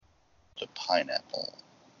pineapple.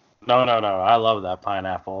 No. I love that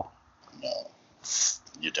pineapple. No,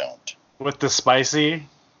 you don't. With the spicy,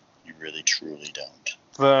 You really, truly don't.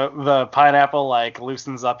 the pineapple like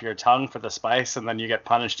loosens up your tongue for the spice, and then you get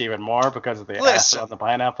punished even more because of the acid on the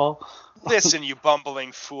pineapple. Listen, you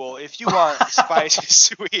bumbling fool. If you want spicy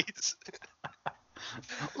sweets,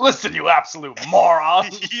 Listen, you absolute moron.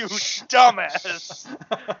 you dumbass.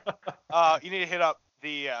 You need to hit up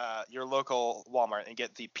the your local Walmart and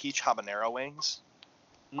get the peach habanero wings.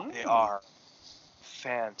 They are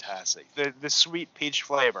fantastic. The sweet peach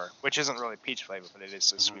flavor, which isn't really peach flavor, but it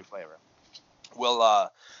is a sweet flavor,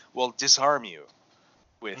 will disarm you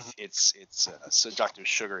with its seductive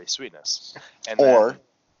sugary sweetness. And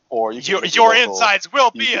or you can your insides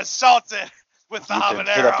will be assaulted with the habanero. You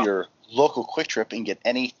can hit up your local Quick Trip and get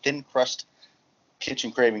any thin crust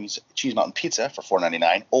Kitchen Cravings Cheese Mountain Pizza for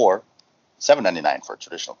 $4.99 or $7.99 for a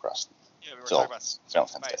traditional crust. Yeah, we were talking about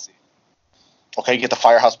spicy. Okay, get the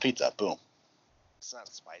Firehouse Pizza. Boom. It's not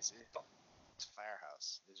spicy. It's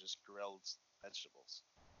Firehouse. It's just grilled vegetables.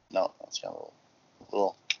 No, that's got a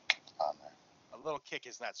little on there. A little kick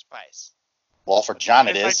is not spice. Well, for John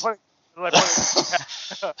it is.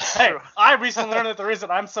 Hey, I recently learned that the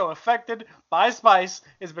reason I'm so affected by spice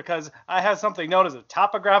is because I have something known as a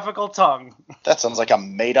topographical tongue. That sounds like a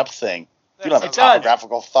made-up thing. You don't have a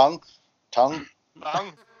topographical tongue? Tongue?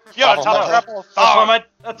 Yeah, topographical tongue.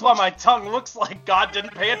 That's why my tongue looks like God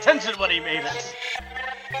didn't pay attention when he made it.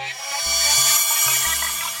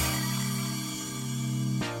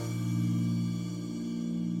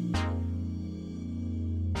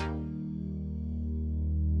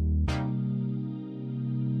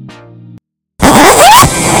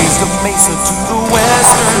 Mesa to the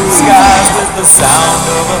western skies with the sound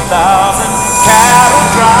of 1,000 cattle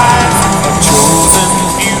drives. A chosen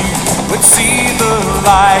few would see the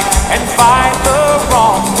light and fight the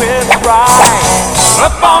wrong with right.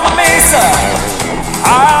 Up on the mesa,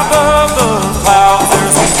 high above the clouds,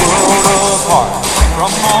 there's a world apart from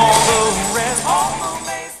all the rest on the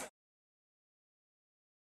mesa.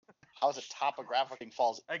 How's a topographical thing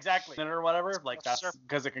falls? Exactly. Or whatever, like that's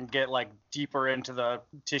because it can get like deeper into the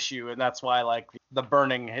tissue, and that's why like the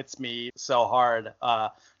burning hits me so hard.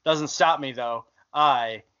 Doesn't stop me though.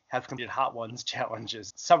 I have completed Hot Ones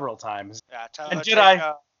challenges several times. Yeah, and did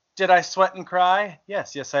I sweat and cry?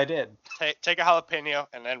 Yes, I did. Take a jalapeno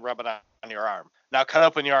and then rub it on your arm. Now cut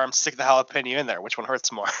open your arm, stick the jalapeno in there. Which one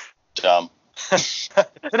hurts more? Dumb. It's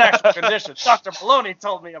an actual condition. Dr. Maloney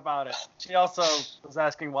told me about it. She also was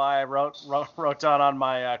asking why I wrote down on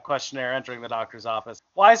my questionnaire entering the doctor's office,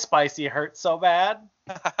 why spicy hurts so bad?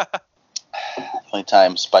 The only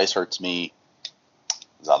time spice hurts me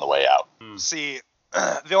is on the way out. See,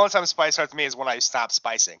 the only time spice hurts me is when I stop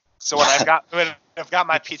spicing. So when I've got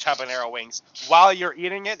my peach habanero wings, while you're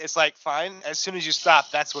eating it, it's like fine. As soon as you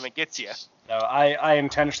stop, that's when it gets you. No, I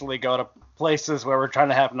intentionally go to places where we're trying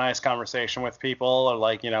to have a nice conversation with people or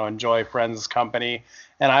like, enjoy friends' company,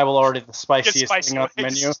 and I will order the spiciest thing on the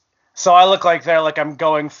menu. So I look like I'm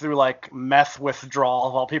going through like meth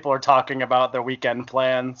withdrawal while people are talking about their weekend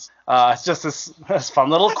plans. It's just this fun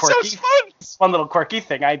little quirky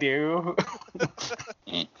thing I do.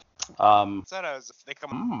 I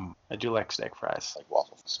do like steak fries. Like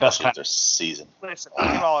waffles. Especially if they're seasoned. Listen, we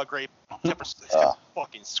can all agree.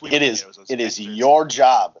 Fucking sweet it is your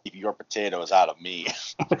job to keep your potatoes out of me.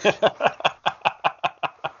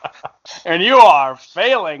 And you are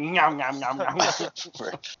failing. I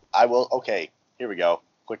will. Okay, here we go.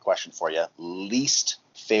 Quick question for you. Least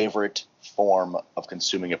favorite form of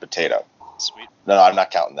consuming a potato? Sweet. No, I'm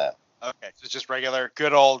not counting that. Okay, so it's just regular,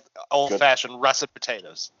 good old-fashioned russet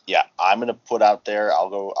potatoes. Yeah, I'm gonna put out there. I'll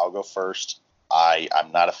go first.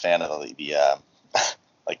 I'm not a fan of the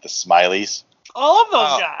like the smileys. All of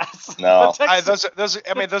those guys. No,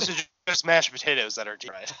 those are just mashed potatoes that are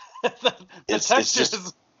deep fried.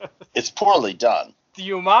 It's poorly done. The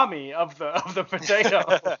umami of the potato.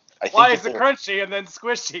 Why is it crunchy and then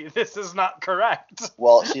squishy? This is not correct.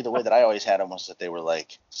 Well, see, the way that I always had them was that they were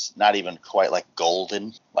like not even quite like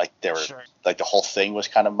golden, like they were like the whole thing was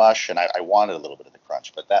kind of mush, and I wanted a little bit of the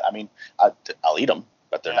crunch. But I'll eat them,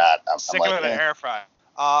 but they're not. Stick them in the air fry.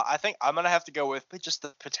 I think I'm gonna have to go with just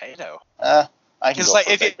the potato. I can go for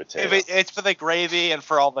baked potato. If it's for the gravy and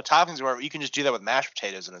for all the toppings, where you can just do that with mashed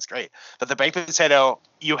potatoes and it's great. But the baked potato,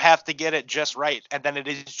 you have to get it just right, and then it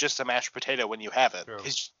is just a mashed potato when you have it.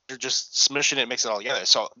 Because you're just smushing it, mixing it all together.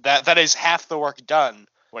 So that is half the work done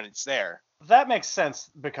when it's there. That makes sense,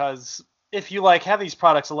 because if you have these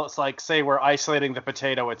products, it's like, say we're isolating the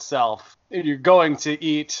potato itself, and you're going to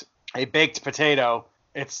eat a baked potato,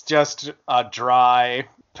 it's just a dry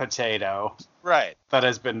potato. Right. that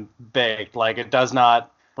has been baked. Like, it does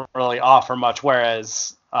not really offer much,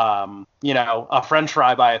 whereas, a French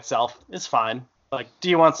fry by itself is fine. Like, do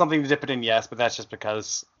you want something to dip it in? Yes, but that's just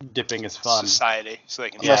because dipping is fun. Society, so they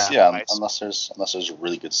can. Unless there's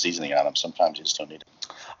really good seasoning on them, sometimes you just don't need it.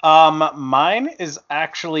 Mine is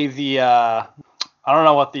actually the I don't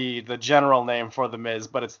know what the general name for them is,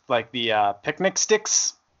 but it's like the picnic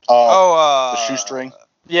sticks. The shoestring.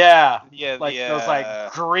 Yeah, like those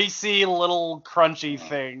like greasy little crunchy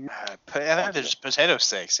things. I think they're just potato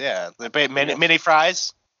sticks. Yeah, mini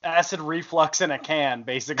fries. Acid reflux in a can,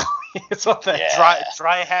 basically. It's what they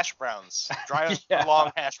dry hash browns.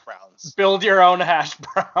 Long hash browns. Build your own hash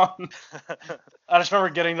brown. I just remember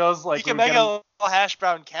getting those. Like, you can make a little hash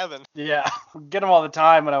brown Kevin. Yeah, get them all the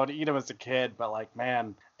time, and I would eat them as a kid. But like,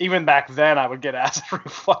 man, even back then, I would get acid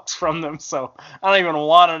reflux from them. So I don't even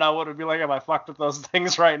want to know what it would be like if I fucked with those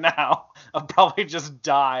things right now. I'd probably just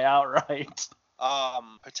die outright.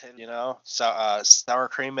 Potato, sour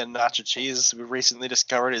cream and nacho cheese we recently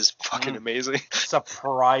discovered is fucking amazing.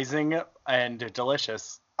 Surprising and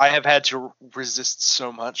delicious. I have had to resist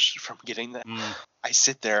so much from getting that. I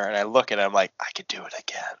sit there and I look and I'm like, I could do it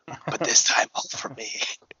again, but this time all for me.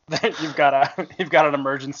 You've got an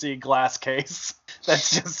emergency glass case.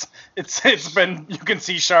 That's just it's been, you can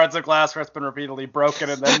see shards of glass where it's been repeatedly broken,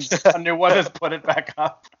 and then a new one has put it back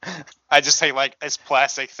up. I just take like this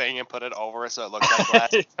plastic thing and put it over it so it looks like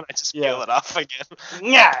glass, and I just peel it off again.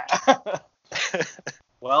 Yeah.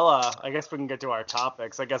 Well, I guess we can get to our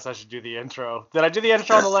topics. I guess I should do the intro. Did I do the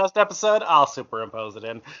intro on the last episode? I'll superimpose it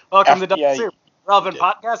in. Welcome to Double Soup, relevant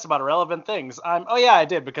podcast about irrelevant things. I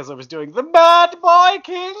did, because I was doing the Bad Boy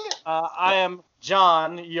King. I am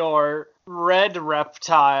John, your red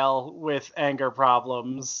reptile with anger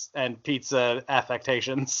problems and pizza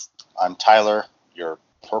affectations. I'm Tyler, your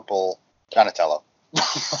purple Donatello.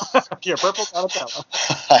 Your purple Donatello.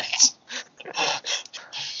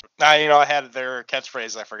 I had their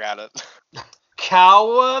catchphrase. I forgot it.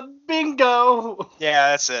 Cowabingo.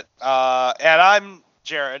 Yeah, that's it. And I'm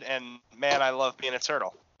Jared, and man, I love being a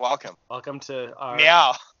turtle. Welcome. Welcome to our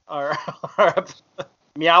Meow. Our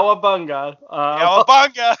Meowabunga.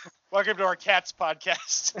 Meowabunga. Welcome to our cats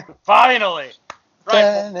podcast. Finally. Right.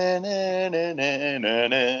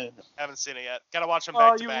 Haven't seen it yet. Gotta watch them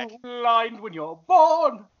back to back. Are you blind when you're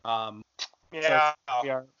born? Yeah.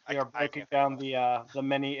 So we are breaking down the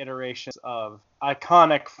many iterations of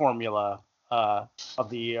iconic formula of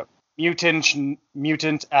the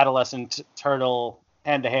mutant adolescent turtle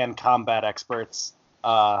hand-to-hand combat experts.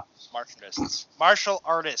 Martial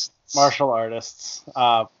artists.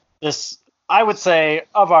 This, I would say,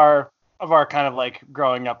 of our kind of like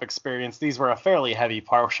growing up experience, these were a fairly heavy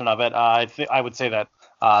portion of it. I would say that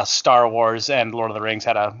Star Wars and Lord of the Rings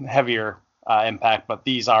had a heavier impact, but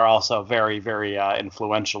these are also very, very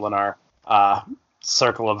influential in our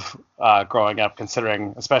circle of growing up,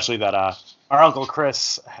 considering especially that our Uncle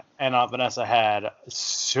Chris and Aunt Vanessa had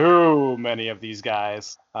so many of these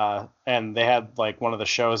guys, and they had like one of the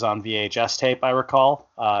shows on VHS tape, I recall,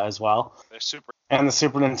 as well. They're super. And the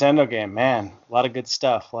Super Nintendo game, man, a lot of good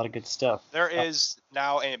stuff. There is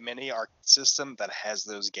now a mini arcade system that has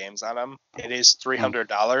those games on them. It is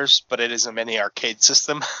 $300, but it is a mini arcade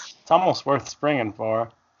system. It's almost worth springing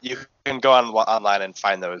for. You can go online and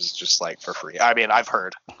find those just like for free. I mean, I've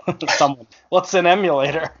heard. What's an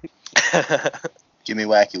emulator? Give me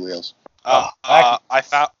Wacky Wheels. I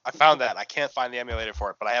found that. I can't find the emulator for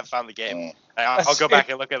it, but I have found the game. I'll go back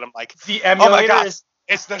and look at them like, the emulator, oh my God,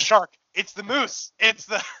 it's the shark. It's the moose. It's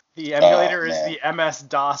the... The emulator is the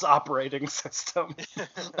MS-DOS operating system.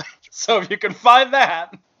 So if you can find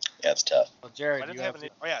that... Yeah, it's tough. Well, Jared,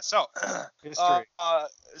 so... history.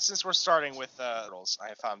 Since we're starting with turtles,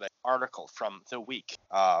 I found an article from The Week.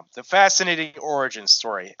 The fascinating origin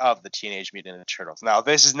story of the Teenage Mutant Ninja Turtles. Now,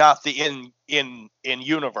 this is not the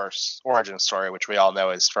in-universe origin story, which we all know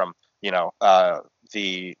is from,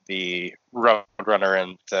 the Roadrunner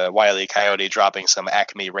and the Wile E. Coyote dropping some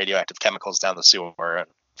Acme radioactive chemicals down the sewer and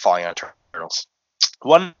falling on turtles.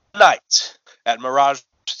 One night at Mirage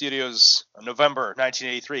Studios, November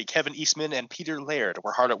 1983, Kevin Eastman and Peter Laird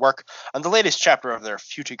were hard at work on the latest chapter of their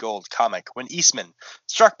Future Gold comic when Eastman,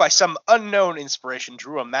 struck by some unknown inspiration,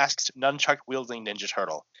 drew a masked, nunchuck-wielding Ninja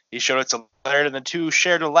Turtle. He showed it to Laird, and the two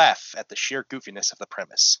shared a laugh at the sheer goofiness of the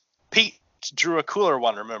premise. Pete drew a cooler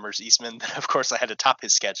one, remembers Eastman. Then, of course, I had to top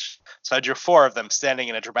his sketch, so I drew 4 of them standing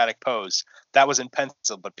in a dramatic pose. That was in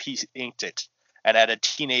pencil, but Pete inked it and added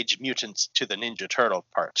Teenage Mutant to the Ninja Turtle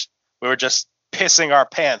part. We were just pissing our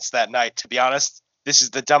pants that night, to be honest. This is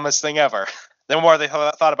the dumbest thing ever. The more they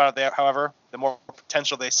thought about it, however, the more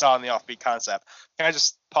potential they saw in the offbeat concept. Can I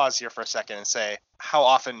just pause here for a second and say, how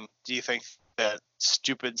often do you think that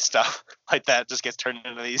stupid stuff like that just gets turned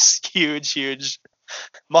into these huge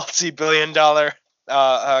multi-billion-dollar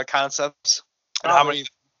concepts? And how many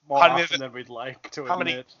more often than we'd like to admit. How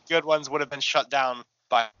many good ones would have been shut down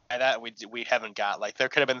by that we haven't got? Like, there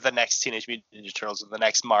could have been the next Teenage Mutant Ninja Turtles or the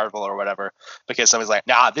next Marvel or whatever, because somebody's like,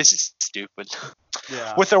 nah, this is stupid.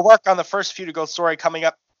 Yeah. With their work on the first Feud to Go story coming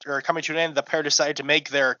to an end, the pair decided to make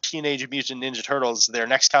their Teenage Mutant Ninja Turtles their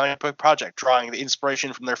next comic book project, drawing the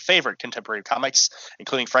inspiration from their favorite contemporary comics,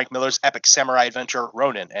 including Frank Miller's epic samurai adventure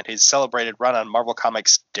Ronin and his celebrated run on Marvel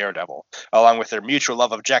Comics Daredevil. Along with their mutual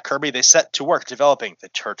love of Jack Kirby, they set to work developing the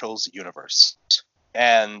Turtles universe.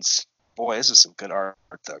 And boy, this is some good art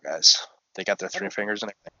though, guys. They got their three fingers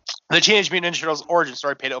and everything. The Teenage Mutant Ninja Turtles origin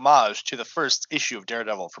story paid homage to the first issue of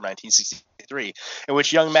Daredevil from 1963, in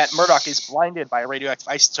which young Matt Murdock is blinded by a radioactive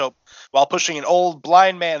isotope while pushing an old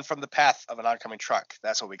blind man from the path of an oncoming truck.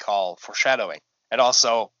 That's what we call foreshadowing. And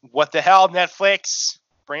also, what the hell, Netflix?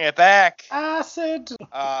 Bring it back. Acid.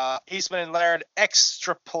 Eastman and Laird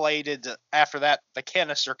extrapolated after that the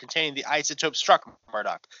canister containing the isotope struck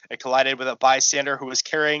Murdock. It collided with a bystander who was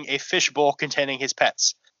carrying a fishbowl containing his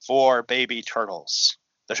pets. 4 baby turtles.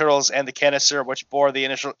 The turtles and the canister, which bore the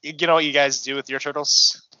initial... You know what you guys do with your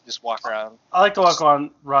turtles? Just walk around. I like to walk on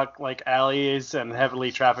like alleys and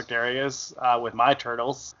heavily trafficked areas with my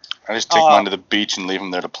turtles. I just take mine to the beach and leave them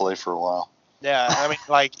there to play for a while. Yeah, I mean,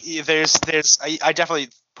 like, I definitely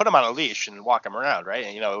put them on a leash and walk them around, right?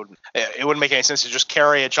 And, you know, it wouldn't make any sense to just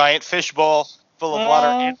carry a giant fishbowl full of water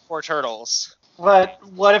and 4 turtles. But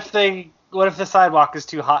what if the sidewalk is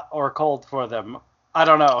too hot or cold for them? I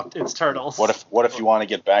don't know. It's turtles. What if you want to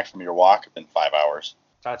get back from your walk in 5 hours?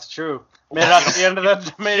 That's true. Made it up at the end of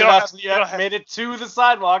the made it to the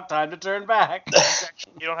sidewalk. Time to turn back.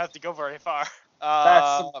 You don't have to go very far.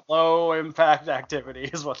 That's low impact activity,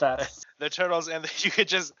 is what that is. The turtles, and you could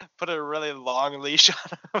just put a really long leash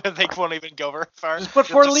on them, and they won't even go very far. Just put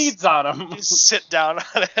 4 leads on them. Just sit down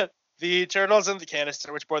on it. The turtles and the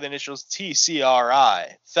canister, which bore the initials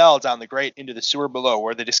TCRI, fell down the grate into the sewer below,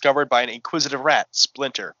 where they discovered by an inquisitive rat,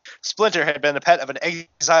 Splinter. Splinter had been the pet of an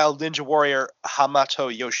exiled ninja warrior, Hamato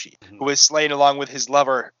Yoshi, who was slain along with his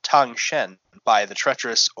lover, Tang Shen, by the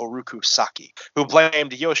treacherous Oroku Saki, who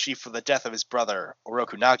blamed Yoshi for the death of his brother,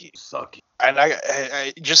 Oroku Nagi. Saki. And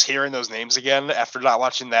I just hearing those names again after not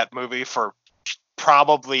watching that movie for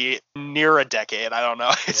probably near a decade. I don't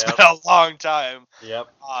know. It's been a long time. Yep.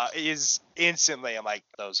 Is instantly, I'm like,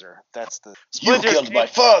 that's the... You killed my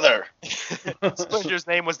father! Splinter's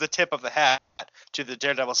name was the tip of the hat to the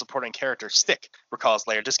Daredevil supporting character Stick, recalls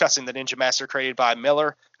Laird, discussing the ninja master created by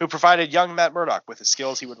Miller, who provided young Matt Murdock with the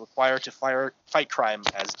skills he would require to fight crime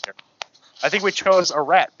as Daredevil. I think we chose a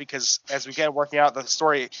rat because as we began working out the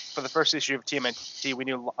story for the first issue of TMNT, we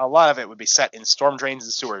knew a lot of it would be set in storm drains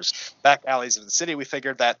and sewers, back alleys of the city. We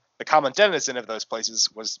figured that the common denizen of those places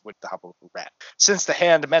was with the help of a rat. Since the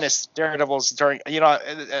Hand menaced Daredevils during,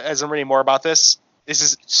 as I'm reading more about this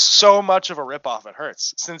is so much of a ripoff, it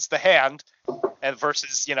hurts. Since the Hand and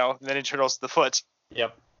versus, the Ninja Turtles, the Foot.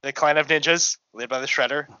 Yep. The clan of ninjas, led by the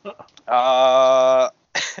Shredder.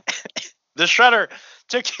 The Shredder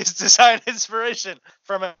took his design inspiration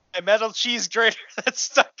from a metal cheese grater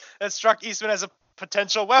that struck Eastman as a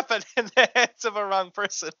potential weapon in the hands of a wrong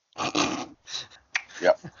person.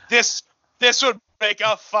 Yep. This would make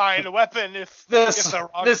a fine weapon if the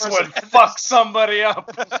wrong this person would fuck somebody up.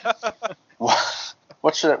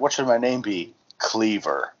 What should my name be?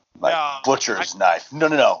 Cleaver. Butcher's knife.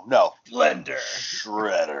 No. Blender.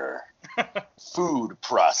 Shredder. Food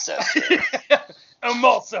processor.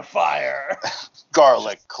 Emulsifier.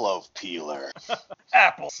 Garlic clove peeler.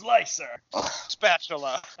 Apple slicer.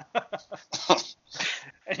 Spatula.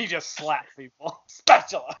 And he just slaps people.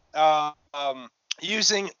 Spatula.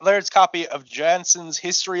 Using Laird's copy of Jansen's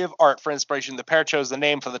History of Art for inspiration, the pair chose the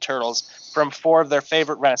name for the Turtles from 4 of their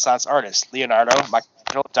favorite Renaissance artists: Leonardo,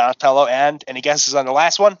 Michelangelo, Donatello, and any guesses on the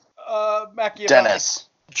last one? Machiavelli. Dennis.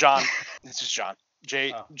 John. This is John.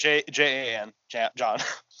 J-A-N. John. Jan?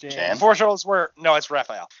 The 4 turtles were... No, it's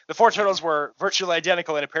Raphael. The 4 turtles were virtually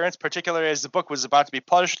identical in appearance, particularly as the book was about to be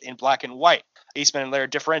published in black and white. Eastman and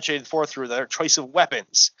Laird differentiated the 4 through their choice of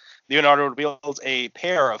weapons. Leonardo revealed a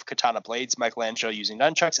pair of katana blades, Michelangelo using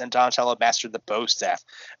nunchucks, and Donatello mastered the bow staff.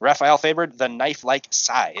 Raphael favored the knife-like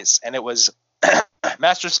size, and it was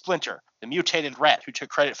Master Splinter, the mutated rat, who took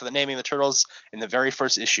credit for the naming of the turtles in the very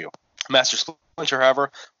first issue. Master Splinter,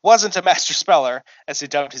 however, wasn't a master speller, as he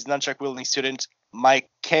dubbed his nunchuck-wielding student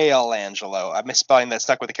Michelangelo. I'm misspelling that,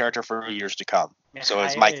 stuck with the character for years to come. So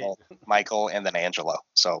it's Michael, and then Angelo.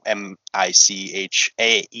 So Michae.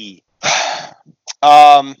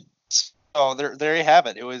 So there you have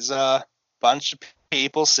it. It was a bunch of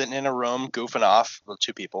people sitting in a room goofing off. Well,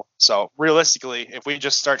 2 people. So realistically, if we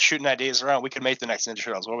just start shooting ideas around, we could make the next Ninja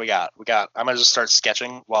Turtles. What do we got? I'm gonna just start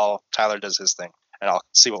sketching while Tyler does his thing, and I'll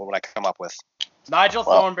see what I come up with. Nigel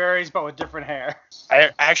Thornberry's, but with different hair.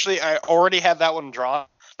 I already have that one drawn.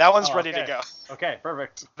 That one's ready to go. Okay,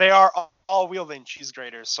 perfect. They are all wielding cheese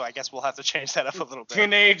graters, so I guess we'll have to change that up a little bit.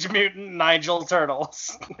 Teenage Mutant Nigel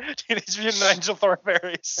Turtles. Teenage Mutant Nigel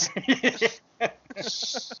Thornberries.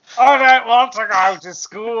 I don't want to go to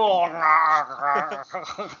school.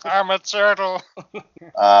 I'm a turtle.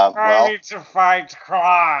 I need to fight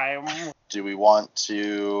crime. Do we want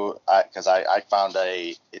to? Because I found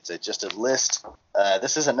just a list.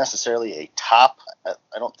 This isn't necessarily a top.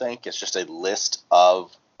 I don't think it's just a list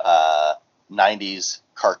of 90s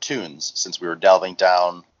cartoons. Since we were delving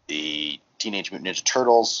down the Teenage Mutant Ninja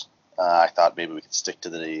Turtles, I thought maybe we could stick to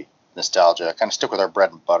the nostalgia. Kind of stick with our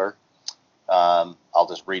bread and butter. I'll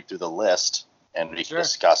just read through the list and we can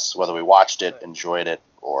discuss whether we watched it, enjoyed it,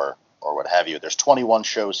 or what have you. There's 21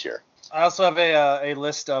 shows here. I also have a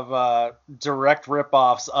list of direct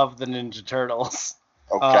ripoffs of the Ninja Turtles,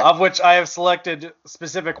 of which I have selected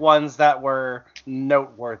specific ones that were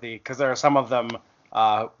noteworthy, because there are some of them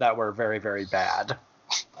that were very, very bad.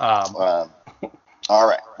 All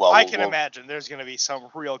right. Well, I can imagine there's going to be some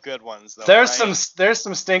real good ones, though. There's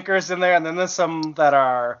some stinkers in there, and then there's some that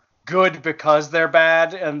are good because they're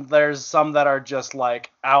bad, and there's some that are just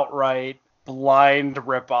like outright blind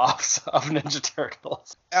ripoffs of Ninja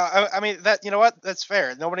Turtles. I mean, that, you know what? That's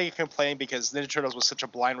fair. Nobody can complain because Ninja Turtles was such a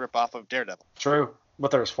blind ripoff of Daredevil. True,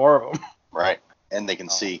 but there's 4 of them. Right, and they can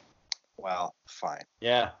see. Well, fine.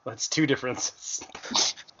 Yeah, that's 2 differences.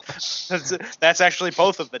 That's actually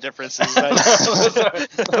both of the differences.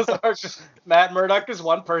 those are Matt Murdock is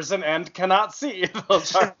one person and cannot see.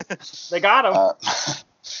 They got him.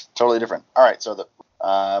 Totally different. All right, so the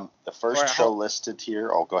first show listed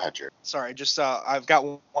here. Oh, go ahead, Jared. Sorry, just I've got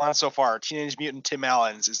one so far. Teenage Mutant Tim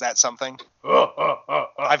Allen's. Is that something?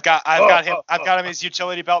 I've got him. I've got him his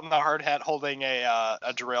utility belt and the hard hat, holding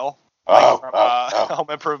a drill. Home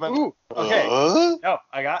Improvement. Ooh, okay.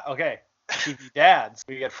 Okay. TV dads.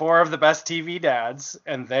 We get 4 of the best TV dads,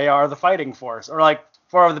 and they are the fighting force, or like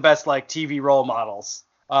 4 of the best like TV role models.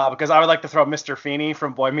 Because I would like to throw Mr. Feeney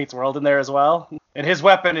from Boy Meets World in there as well. And his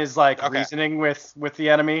weapon is like reasoning with the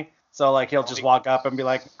enemy. So like he'll just walk up and be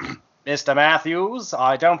like, Mr. Matthews,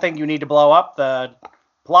 I don't think you need to blow up the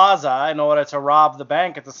plaza in order to rob the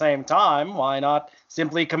bank at the same time. Why not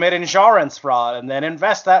simply commit insurance fraud and then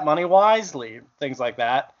invest that money wisely? Things like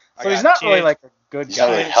that. So he's not really like a good guy.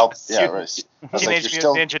 Really help. Yeah, right. Teenage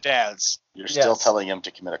Mutant Ninja Dads. You're still telling him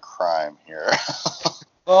to commit a crime here.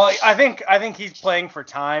 Well, I think he's playing for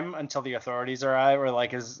time until the authorities arrive, or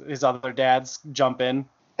like his other dads jump in.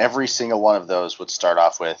 Every single one of those would start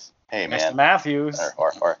off with, "Hey man, Mr. Matthews,"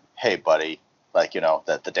 or "Hey buddy," like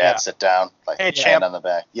that the dads sit down, like hey, hand on the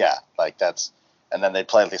back, like that's, and then they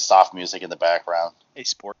play the soft music in the background. Hey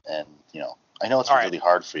sport, and I know it's really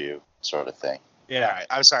hard for you, sort of thing. Yeah, all right.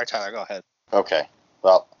 I'm sorry, Tyler. Go ahead. Okay.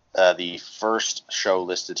 Well, the first show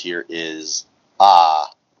listed here is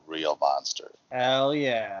Real Monsters. Hell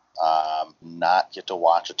yeah. Not get to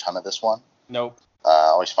watch a ton of this one. Nope.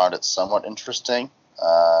 Always found it somewhat interesting.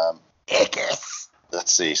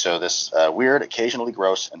 Let's see. So this weird, occasionally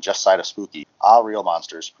gross, and just side of spooky, Real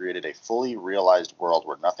Monsters created a fully realized world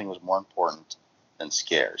where nothing was more important than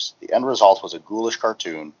scares. The end result was a ghoulish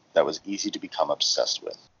cartoon that was easy to become obsessed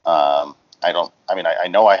with. I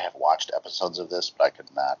know I have watched episodes of this, but I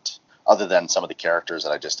could not, other than some of the characters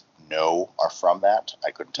that I just know are from that,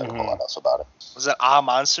 I couldn't tell you a whole lot else about it. Was it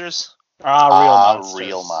Monsters?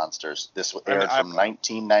 Real Monsters. This aired from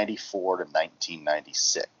 1994 to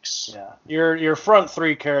 1996. Yeah. Your front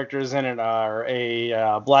 3 characters in it are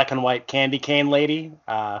a black and white candy cane lady.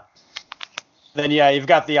 Then you've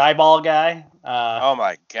got the eyeball guy. Oh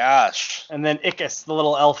my gosh. And then Ickis, the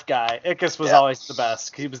little elf guy. Ickis was always the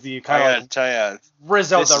best. He was the kind of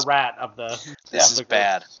Rizzo the rat of the. This is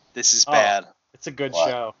bad. This is bad. It's a good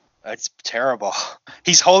show. It's terrible.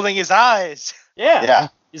 He's holding his eyes. Yeah.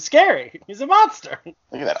 He's scary. He's a monster.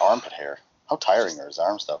 Look at that armpit hair. How tiring are his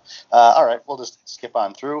arms, though? All right, we'll just skip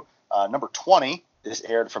on through. Number 20. This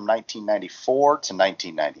aired from 1994 to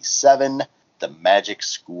 1997. The Magic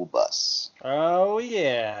School Bus. Oh,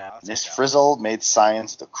 yeah. Miss Frizzle made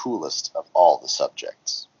science the coolest of all the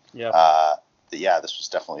subjects. Yep. This was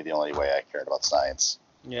definitely the only way I cared about science.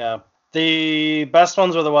 Yeah. The best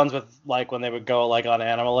ones were the ones with like when they would go like on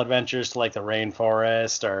animal adventures to like the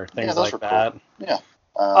rainforest or things like that. Cool. Yeah.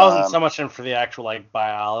 I wasn't so much in for the actual like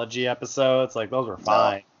biology episodes. Like those were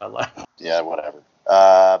fine. No. But, like... Yeah, whatever.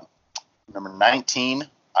 Number 19,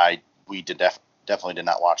 we definitely did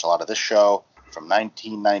not watch a lot of this show. From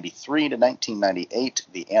 1993 to 1998,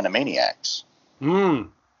 The Animaniacs.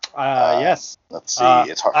 Yes. Let's see.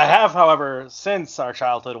 It's hard. I have, however, since our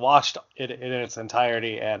childhood, watched it in its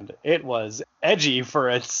entirety, and it was edgy for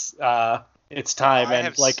its time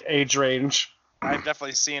and like age range. I've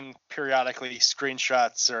definitely seen periodically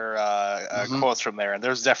screenshots or quotes from there, and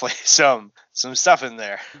there's definitely some stuff in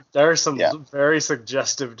there. There are some very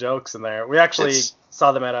suggestive jokes in there. We actually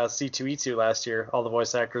saw them at C2E2 last year. All the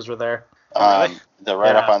voice actors were there. Really? The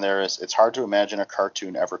write-up on there is, it's hard to imagine a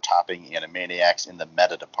cartoon ever topping Animaniacs in the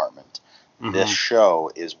meta department. Mm-hmm. This show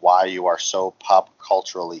is why you are so pop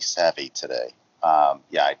culturally savvy today. I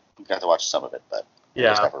got to watch some of it, but it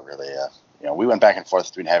was never really, we went back and forth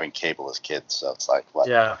between having cable as kids, so it's like,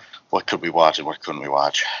 what could we watch and what couldn't we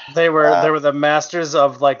watch? They were the masters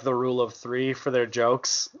of like the rule of three for their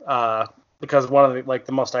jokes, because one of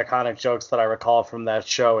the most iconic jokes that I recall from that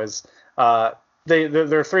show is,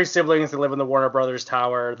 they're three siblings. They live in the Warner Brothers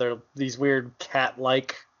Tower. They're these weird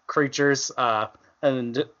cat-like creatures.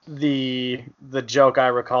 And the joke I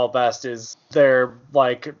recall best is they're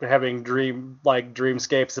like having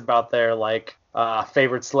dreamscapes about their like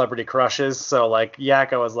favorite celebrity crushes. So like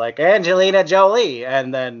Yakko is like Angelina Jolie,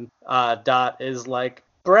 and then Dot is like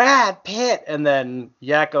Brad Pitt, and then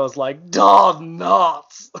Yakko is like Don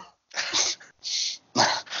Knotts.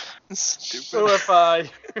 Stupid. So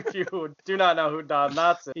if you do not know who Don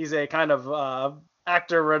Knotts is, he's a kind of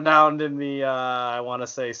actor renowned in the I want to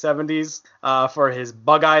say 70s for his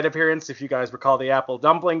bug-eyed appearance. If you guys recall the Apple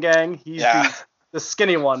Dumpling Gang, he's the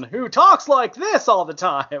skinny one who talks like this all the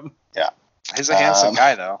time. Yeah, he's a handsome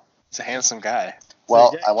guy though. He's a handsome guy.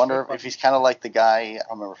 Well, I wonder if he's kind of like the guy. I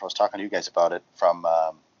don't remember if I was talking to you guys about it, from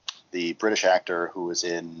the British actor who was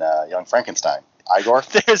in Young Frankenstein. Igor?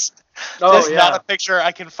 There's not a picture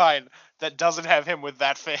I can find that doesn't have him with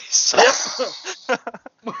that face. Just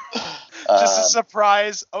a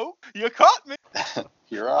surprise. Oh, you caught me.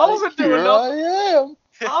 Here I am.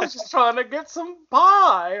 I was just trying to get some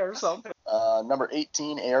pie or something. Number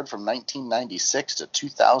 18 aired from 1996 to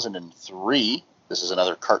 2003. This is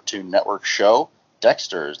another Cartoon Network show,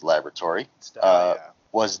 Dexter's Laboratory.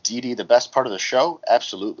 Was Dee Dee the best part of the show?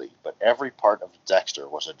 Absolutely. But every part of Dexter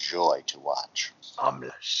was a joy to watch.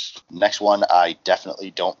 Next one, I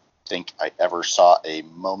definitely don't think I ever saw a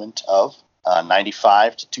moment of.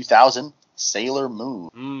 95 to 2000, Sailor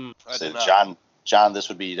Moon. So John, this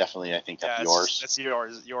would be definitely, I think, up yours. That's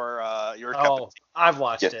yours. Your I've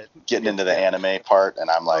watched it. Getting into the anime part, and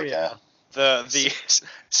I'm like, the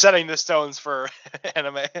setting the stones for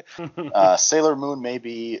anime. Sailor Moon may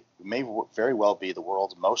very well be the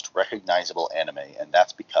world's most recognizable anime, and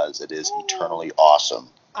that's because it is eternally awesome.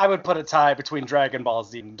 I would put a tie between Dragon Ball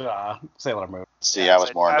Z and Sailor Moon. See, I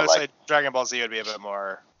was more into say Dragon Ball Z would be a bit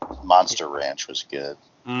more. Monster Ranch was good.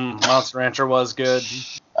 Monster Rancher was good.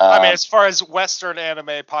 I mean, as far as Western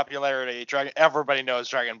anime popularity, everybody knows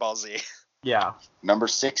Dragon Ball Z. Yeah. Number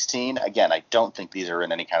 16, again, I don't think these are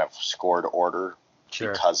in any kind of scored order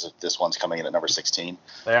because this one's coming in at number 16.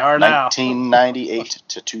 They are now. 1998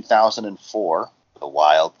 to 2004, The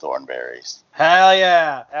Wild Thornberrys. Hell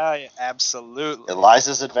yeah. Absolutely.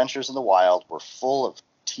 Eliza's adventures in the wild were full of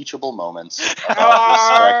teachable moments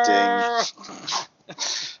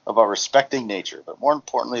about respecting nature, but more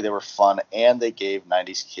importantly, they were fun, and they gave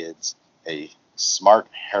 90s kids a smart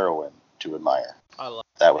heroine to admire. I love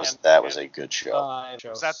that was a good show.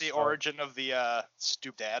 Was that the origin of the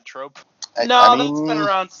stoop dad trope? That's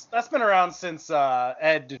been around since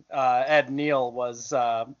Ed Neal was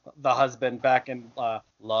the husband back in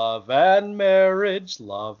Love and Marriage,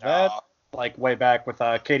 like way back with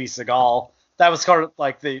Katie Seagal. That was kind of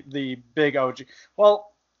like the big OG.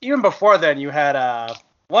 Well, even before then, you had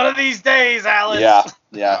One of These Days, Alice. Yeah. Oh,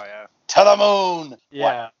 yeah. To the moon.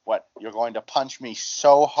 Yeah. What? You're going to punch me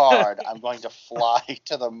so hard, I'm going to fly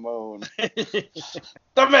to the moon.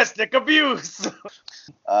 Domestic abuse.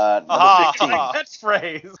 Number 15.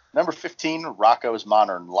 Catchphrase. Number 15, Rocko's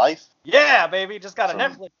Modern Life. Yeah, baby, just got a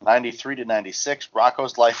Netflix. 93 to 96,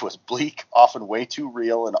 Rocko's life was bleak, often way too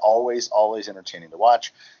real, and always entertaining to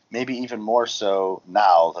watch. Maybe even more so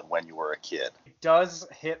now than when you were a kid. It does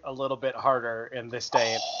hit a little bit harder in this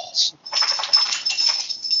day.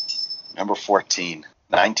 Number 14,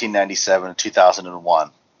 1997 to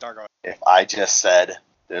 2001. Dargo. If I just said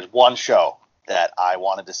there's one show that I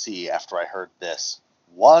wanted to see after I heard this,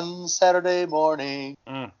 one Saturday morning.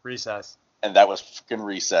 Recess. And that was fucking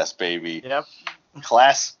recess, baby. Yep.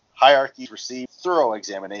 Class hierarchy received thorough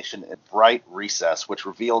examination at Bright Recess, which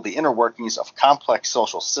revealed the inner workings of complex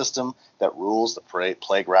social system that rules the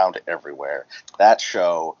playground everywhere. That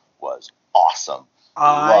show was awesome.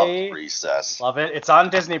 I loved Recess. Love it. It's on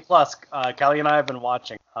Disney Plus. Kelly and I have been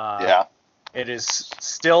watching. Yeah. It is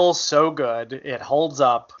still so good. It holds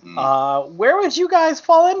up. Where would you guys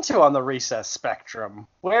fall into on the Recess spectrum?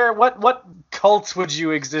 What cults would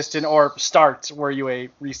you exist in or start? Were you a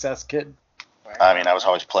Recess kid? I mean, I was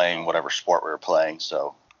always playing whatever sport we were playing,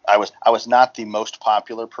 so I was not the most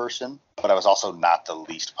popular person, but I was also not the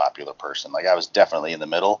least popular person. Like I was definitely in the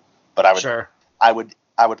middle, but I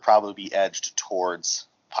would probably be edged towards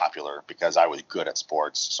popular because I was good at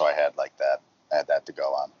sports, so I had that to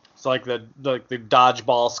go on. So like the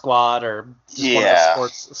dodgeball squad or just one of the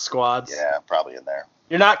sports squads? Yeah, probably in there.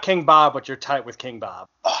 You're not King Bob, but you're tight with King Bob.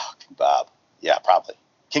 Oh, King Bob. Yeah, probably.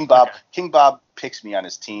 King Bob. Okay. King Bob picks me on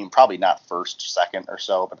his team. Probably not first, second or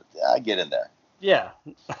so, but I get in there. Yeah.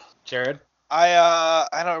 Jared? I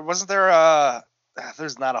don't. Wasn't there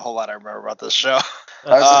there's not a whole lot I remember about this show.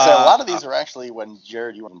 I was gonna say, a lot of these are actually when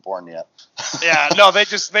Jared, you weren't born yet. Yeah, no,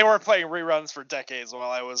 they were playing reruns for decades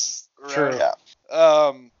while I was. True. Yeah.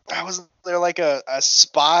 I wasn't there like a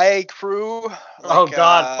spy crew. Like, oh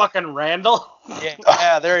God, fucking Randall.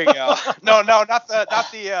 Yeah, there you go. No, not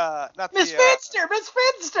the Miss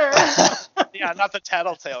Finster. Yeah, not the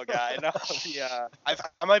Tattletale guy. No,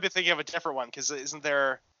 I might be thinking of a different one because isn't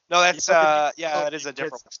there? No, that's that is a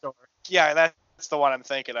different story. Yeah, that's the one I'm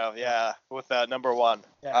thinking of. Yeah, with number one.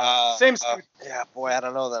 Yeah. Same story. Yeah, boy, I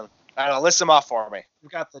don't know then. I don't know. List them off for me.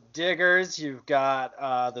 You've got the Diggers. You've got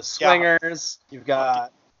the Swingers. You've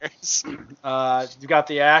got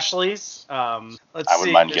the Ashleys. I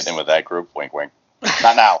wouldn't mind getting in with that group. Wink, wink.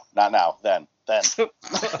 Not now. Then.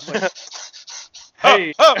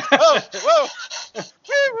 Hey. Whoa.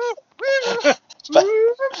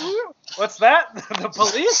 What's that? The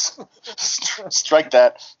police? Strike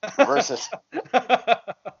that. Reverse it.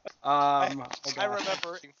 I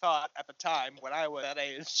remember thought at the time when I was that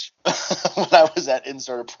age. When I was at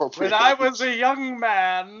insert appropriate When I was a young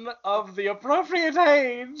man of the appropriate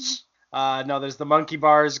age. No, there's the Monkey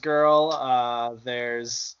Bars girl.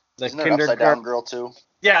 There's the Isn't there an Upside Down girl too?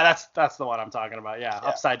 Yeah, that's the one I'm talking about. Yeah,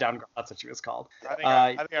 Upside Down girl. That's what she was called.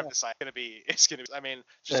 I think I'm deciding it's gonna be. I mean,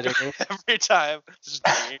 just every time, just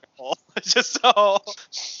being just so.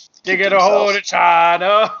 You get a hold of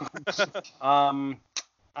China.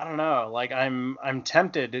 I don't know. Like I'm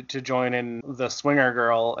tempted to join in the Swinger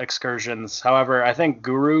Girl excursions. However, I think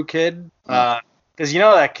Guru Kid, because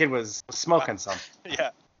that kid was smoking something.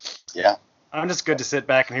 Yeah. I'm just good to sit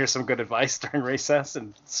back and hear some good advice during recess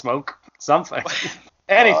and smoke something.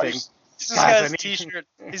 Anything. He's just got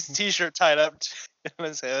his t-shirt tied up in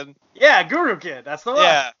his head. Yeah, Guru Kid. That's the one.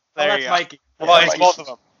 Yeah, that's Mikey. Well, it's both of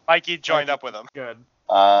them. Mikey joined up with him. Good.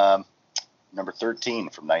 Number 13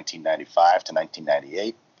 from 1995 to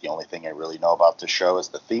 1998. The only thing I really know about this show is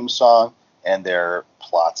the theme song and their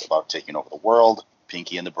plots about taking over the world,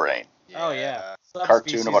 Pinky and the Brain. Oh, yeah.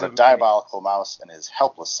 Cartoon about a diabolical mouse and his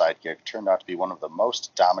helpless sidekick turned out to be one of the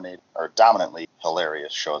most dominantly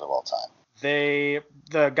hilarious shows of all time. The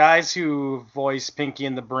guys who voice Pinky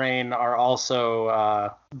and the Brain are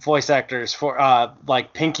also voice actors for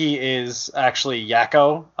like Pinky is actually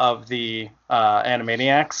Yakko of the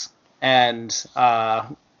Animaniacs, and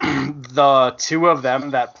the two of them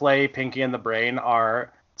that play Pinky and the Brain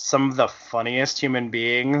are some of the funniest human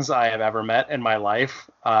beings I have ever met in my life.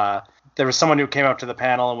 There was someone who came up to the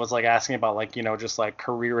panel and was like asking about like, just like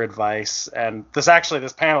career advice. And this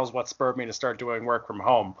panel is what spurred me to start doing work from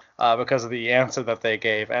home because of the answer that they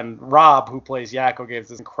gave. And Rob, who plays Yakko, gave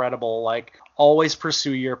this incredible, like, always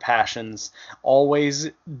pursue your passions.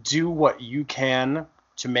 Always do what you can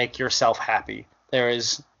to make yourself happy. There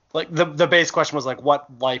is like the base question was like, what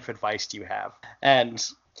life advice do you have? And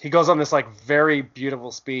he goes on this like very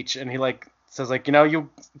beautiful speech and he like says like, you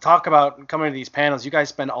talk about coming to these panels, you guys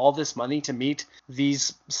spend all this money to meet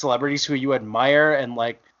these celebrities who you admire, and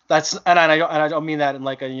like that's, and I don't mean that in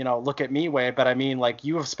like a look at me way, but I mean like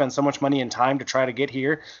you have spent so much money and time to try to get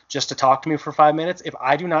here just to talk to me for 5 minutes. If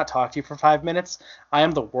I do not talk to you for 5 minutes, I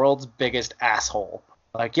am the world's biggest asshole.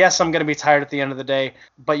 Like, yes, I'm going to be tired at the end of the day,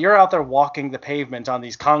 but you're out there walking the pavement on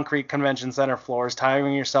these concrete convention center floors,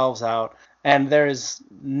 tiring yourselves out. And there is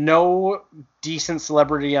no decent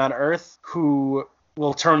celebrity on earth who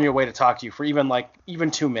will turn you away to talk to you for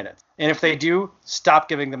even 2 minutes. And if they do, stop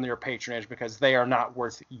giving them your patronage because they are not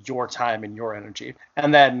worth your time and your energy.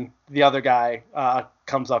 And then the other guy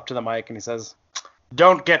comes up to the mic and he says,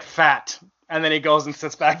 "Don't get fat and then he goes and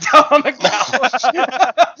sits back down on the couch.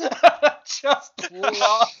 Just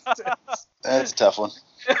lost it. That's a tough one.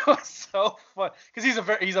 It was so fun because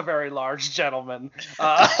he's a very large gentleman.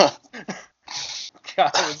 God,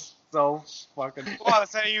 it was so fucking. Well, I was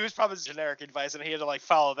saying he was probably generic advice, and he had to like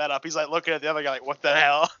follow that up. He's like looking at the other guy like, "What the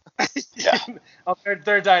hell?" Yeah. Oh,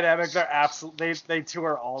 they're dynamic. They're absolutely they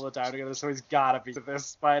tour all the time together. So he's gotta be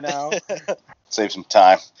this by now. Save some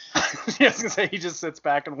time. I was gonna say he just sits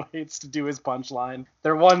back and waits to do his punchline.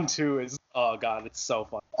 Their 1-2 is God, it's so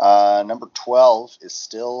fun. Number 12 is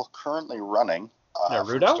still currently running.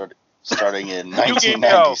 Naruto? Starting in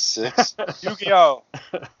 1996. Yu-Gi-Oh!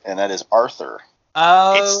 And that is Arthur.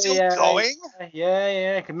 Oh, It's still going?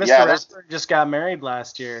 Yeah. Mr. Yeah, Rapper just got married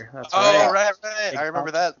last year. That's Oh, right. right. I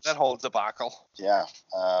remember that whole debacle. Yeah.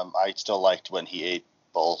 I still liked when he ate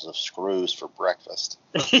bowls of screws for breakfast.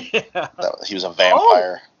 Yeah. He was a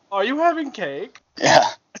vampire. Are you having cake? Yeah.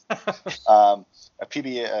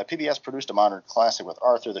 PBS produced a modern classic with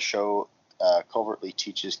Arthur. The show covertly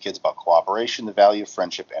teaches kids about cooperation, the value of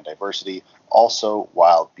friendship, and diversity, also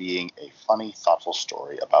while being a funny, thoughtful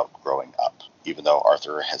story about growing up, even though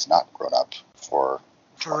Arthur has not grown up for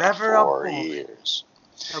Forever 24 a boy. years.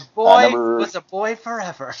 A boy number- was a boy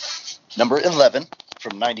forever. Number 11,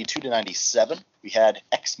 from 92 to 97, we had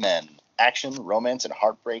X-Men. Action, romance, and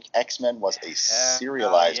heartbreak. X-Men was a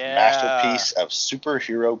serialized masterpiece of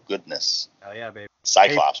superhero goodness. Oh yeah, baby.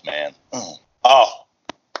 Cyclops, man. Oh.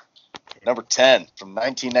 Number 10, from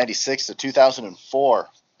 1996 to 2004.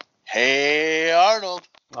 Hey Arnold.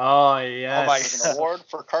 Oh yes. As an award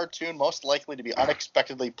for cartoon most likely to be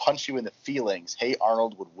unexpectedly punch you in the feelings, Hey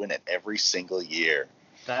Arnold would win it every single year.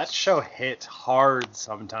 That show hit hard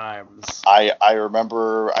sometimes. I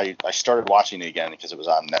remember I started watching it again because it was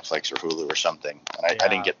on Netflix or Hulu or something, and I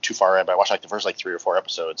didn't get too far in, but I watched like the first 3 or 4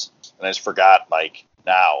 episodes, and I just forgot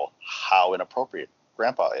now how inappropriate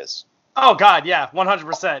Grandpa is. Oh God, yeah,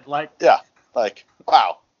 100%.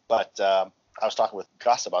 Wow. But I was talking with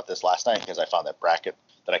Gus about this last night because I found that bracket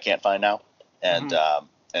that I can't find now, and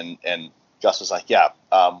and Gus was like,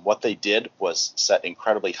 what they did was set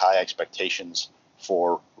incredibly high expectations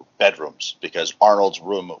for bedrooms because Arnold's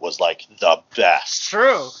room was like the best.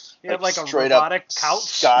 True. You have like a robotic couch.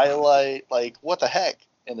 Skylight, what the heck?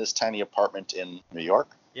 In this tiny apartment in New York.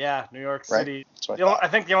 Yeah, New York City. Right. I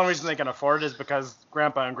think the only reason they can afford it is because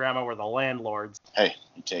Grandpa and Grandma were the landlords. Hey,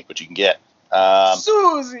 you take what you can get.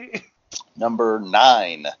 Susie! Number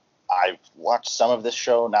 9. I've watched some of this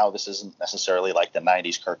show. Now, this isn't necessarily like the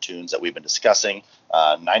 90s cartoons that we've been discussing.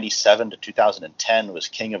 97 to 2010 was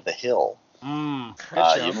King of the Hill. Good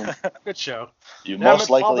show. Good show. You most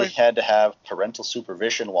likely had to have parental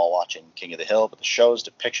supervision while watching King of the Hill, but the show's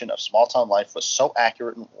depiction of small-town life was so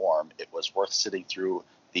accurate and warm, it was worth sitting through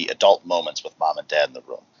the adult moments with Mom and Dad in the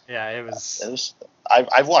room. Yeah, it was.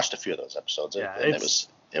 I've watched a few of those episodes, yeah, and it was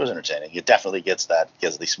entertaining. It definitely gives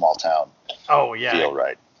the small-town feel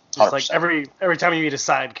right. 100%. It's like every time you meet a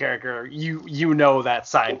side character, you know that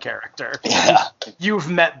side character. Yeah. You've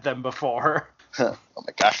met them before. Oh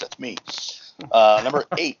my gosh, that's me. Number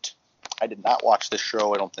 8. I did not watch this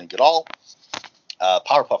show, I don't think, at all.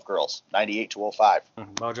 Powerpuff Girls, 98 to 05.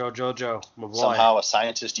 Mojo Jojo, my boy. Somehow a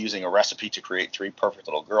scientist using a recipe to create 3 perfect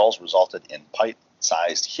little girls resulted in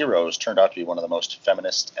pint-sized heroes turned out to be one of the most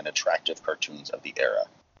feminist and attractive cartoons of the era.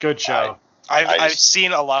 Good show. I've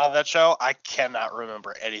seen a lot of that show. I cannot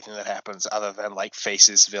remember anything that happens other than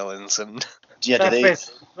faces, villains, and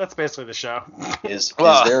that's basically the show.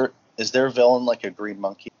 Is their villain like a green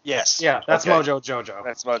monkey? Yes. Yeah, that's okay. Mojo Jojo.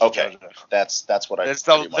 That's Mojo okay. Jojo. That's what I. There's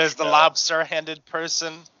the lobster-handed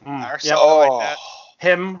person or something like that.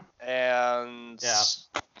 Him. And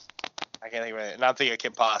I can't think of it. Not thinking of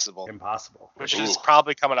Kim Possible. Impossible. Which is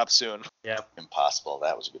probably coming up soon. Yep. Impossible.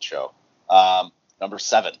 That was a good show. Number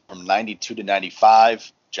 7, from 92 to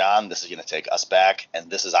 95. John, this is going to take us back,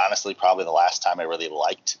 and this is honestly probably the last time I really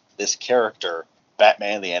liked this character,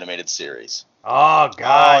 Batman the Animated Series. Oh,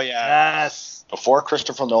 God, oh, yeah. Yes. Before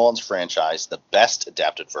Christopher Nolan's franchise, the best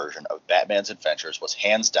adapted version of Batman's adventures was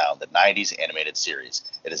hands down the 90s animated series.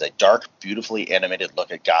 It is a dark, beautifully animated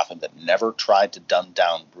look at Gotham that never tried to dumb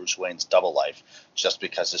down Bruce Wayne's double life just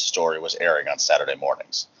because his story was airing on Saturday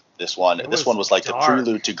mornings. This one was like dark. The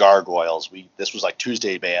prelude to Gargoyles. This was like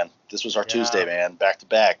Tuesday Man. This was our Tuesday Man, back to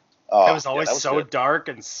back. Oh, it was always so good. Dark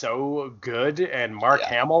and so good, and Mark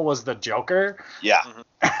Hamill was the Joker. Yeah.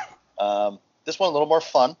 Mm-hmm. This one a little more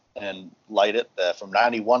fun and lighted. From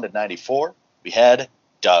 91 to 94, we had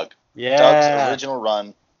Doug. Yeah. Doug's original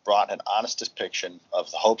run brought an honest depiction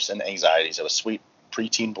of the hopes and anxieties of a sweet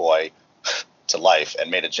preteen boy to life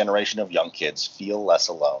and made a generation of young kids feel less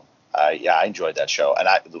alone. I enjoyed that show, and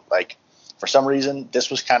for some reason, this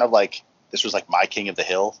was like my King of the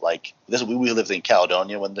Hill. Like we lived in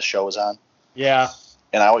Caledonia when the show was on. Yeah.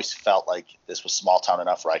 And I always felt like this was small town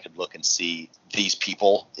enough where I could look and see these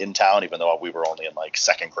people in town, even though we were only in like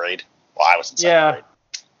second grade. Well, I was in second grade.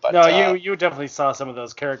 But, no, you definitely saw some of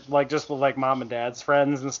those characters, like just with like mom and dad's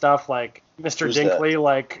friends and stuff, like Mr. Dinkley.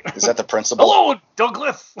 Like, is that the principal? Hello,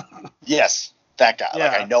 Douglas. Yes, that guy. Yeah.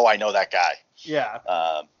 Like I know that guy. Yeah.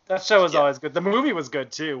 That show was always good. The movie was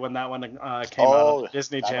good too when that one came out on the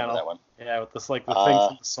Disney Channel. That one. Yeah, with this like the thing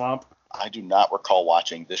from the swamp. I do not recall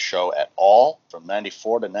watching this show at all from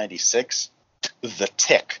 94 to 96. The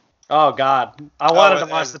Tick. Oh God, I wanted to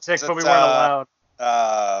watch The Tick, but we weren't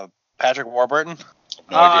allowed. Patrick Warburton.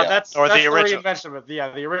 No idea. That's the reinvention of it. Yeah,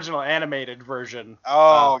 the original animated version.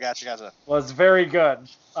 Oh, gotcha. Was very good.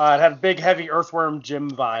 It had big, heavy Earthworm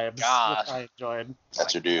Jim vibes, which I enjoyed.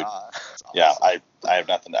 That's your dude. Awesome. Yeah, I have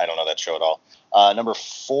nothing. I don't know that show at all. Number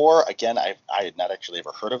 4, again, I had not actually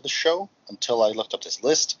ever heard of the show until I looked up this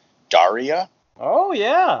list. Daria. Oh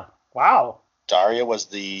yeah! Wow. Daria was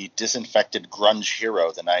the disinfected grunge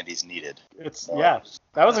hero the 90s needed.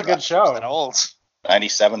 That was a good show. That old.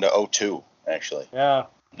 97 to 02, actually. Yeah.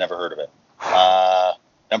 Never heard of it.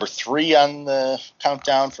 Number 3 on the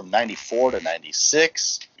countdown from 94 to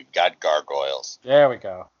 96, we've got Gargoyles. There we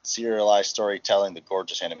go. Serialized storytelling, the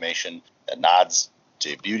gorgeous animation that nods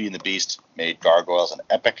to Beauty and the Beast made Gargoyles an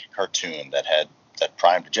epic cartoon that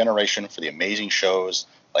primed a generation for the amazing shows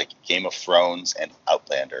like Game of Thrones and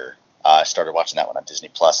Outlander. I started watching that one on Disney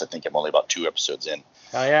Plus. I think I'm only about 2 episodes in.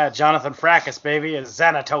 Oh yeah, Jonathan Frakes, baby, is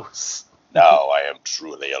Xanatos. No, I am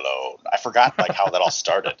truly alone. I forgot like how that all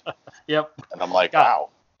started. Yep. And I'm like, wow.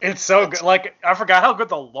 It's so good. Like, I forgot how good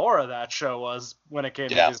the lore of that show was when it came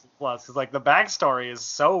to Disney Plus. Because like the backstory is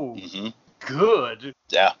so good.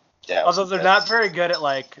 Yeah. Although they're not very good at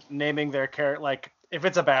like naming their character. Like, if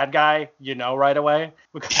it's a bad guy, you know right away.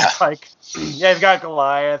 Because like, you've got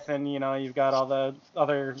Goliath, and you've got all the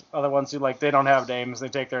other ones who like they don't have names. They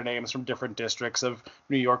take their names from different districts of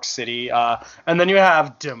New York City. And then you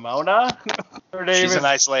have Demona. She's a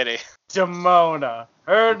nice lady. Demona.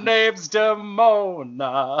 Her name's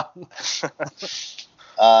Demona.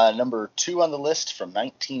 Number 2 on the list from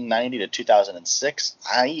 1990 to 2006.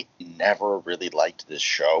 I never really liked this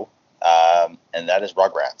show, and that is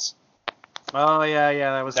Rugrats. Oh yeah,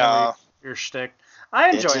 that was your shtick. I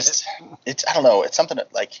enjoyed it. It's I don't know. It's something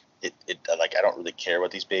that like it like I don't really care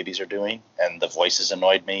what these babies are doing, and the voices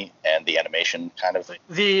annoyed me, and the animation kind of.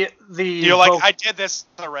 You're like, I did this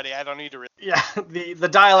already. I don't need to. Yeah, the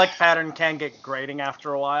dialect pattern can get grating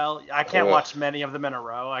after a while. I can't watch many of them in a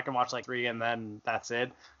row. I can watch like 3 and then that's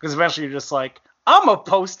it. Because eventually you're just like, I'm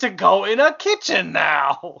supposed to go in a kitchen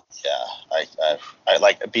now. Yeah, I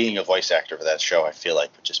like being a voice actor for that show. I feel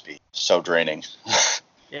like would just be so draining.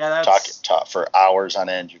 Yeah, that's talk for hours on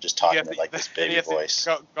end. You're just talking with like this baby voice.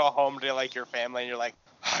 Go home to like your family, and you're like,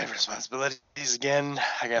 I have responsibilities again.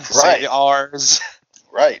 I got to say the R's.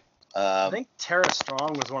 Right. I think Tara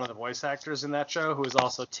Strong was one of the voice actors in that show, who was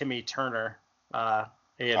also Timmy Turner. I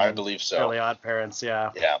believe so. Fairly Odd Parents,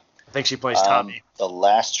 yeah. Yeah. I think she plays Tommy. The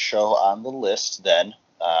last show on the list, then,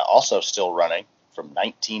 also still running from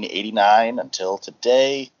 1989 until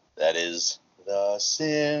today. That is The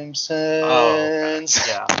Simpsons. Oh,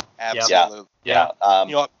 yeah. Absolutely. Yeah.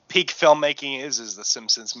 You know what peak filmmaking is The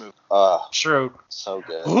Simpsons movie. True. So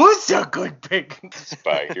good. Who's a good pig?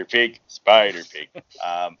 Spider Pig.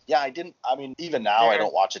 Even now I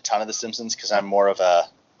don't watch a ton of The Simpsons because I'm more of a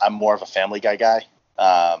Family Guy.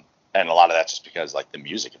 And a lot of that's just because like the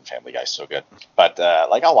music in Family Guy is so good. But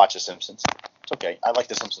like I'll watch The Simpsons. It's okay. I like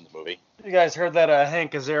The Simpsons movie. You guys heard that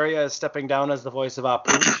Hank Azaria is stepping down as the voice of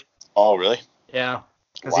Apu? Oh, really? Yeah.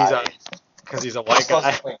 Because he's a white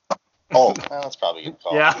guy. Oh, well, that's probably a good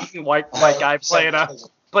call. Yeah, white guy playing an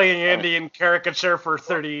Indian caricature for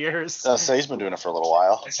 30 years. So he's been doing it for a little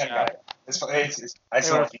while. It's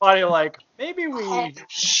funny, like, maybe we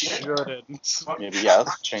shouldn't. Maybe,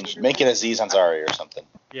 change. Make it Aziz Ansari or something.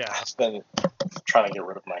 Yeah. I've been trying to get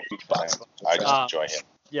rid of my huge box. I just enjoy him.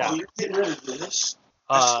 Yeah. You're getting rid of this?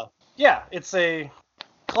 Yeah, it's a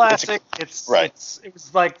classic. It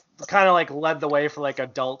was like kind of like led the way for like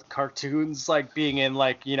adult cartoons, like being in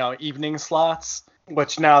like, evening slots,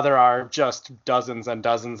 which now there are just dozens and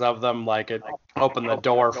dozens of them. Like it opened the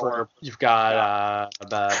door for, you've got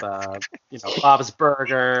Bob's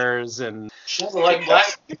Burgers and Like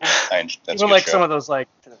that. That's even like some of those like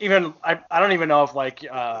even I don't even know if like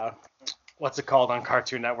what's it called on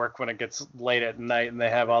Cartoon Network when it gets late at night and they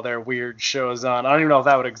have all their weird shows on. I don't even know if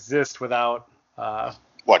that would exist without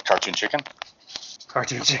what, Cartoon Chicken?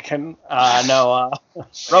 Cartoon Chicken. Robot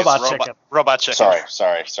Chicken. Robot Chicken.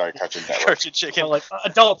 Sorry, Cartoon Network. Cartoon Chicken. So, like,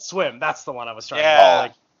 Adult Swim. That's the one I was trying Yeah. to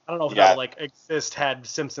like. I don't know if that would like exist had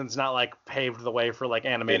Simpsons not like paved the way for like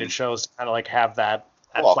animated shows to kind of like have that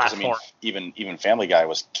platform. Even Family Guy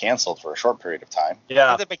was canceled for a short period of time.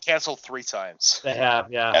 Yeah, They've been canceled 3 times. they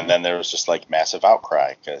have. Yeah, And then there was just like massive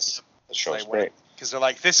outcry because the show's great. Because they're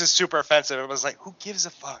like, this is super offensive. It was like, who gives a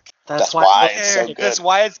fuck? That's why it's so Good. good. That's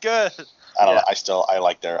why it's good. I don't know. I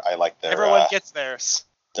like their Everyone gets theirs.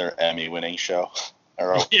 their Emmy-winning show,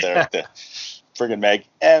 or Yeah. the friggin' Meg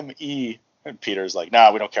M.E. And Peter's like,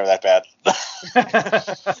 nah, we don't care that bad.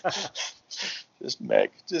 Just Meg,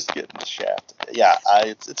 just getting shafted. Yeah,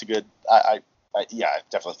 it's a good. I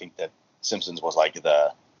definitely think that Simpsons was like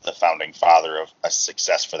the founding father of a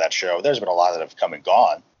success for that show. There's been a lot that have come and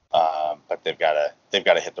gone, but they've got to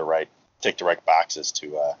tick the right boxes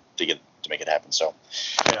to make it happen. So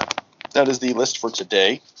Yeah. that is the list for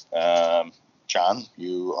today. John,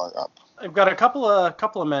 you are up. I've got a couple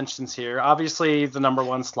of mentions here. Obviously, the number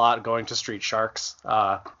 1 slot going to Street Sharks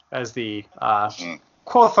as the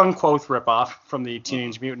quote unquote ripoff from the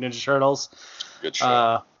Teenage Mutant Ninja Turtles. Good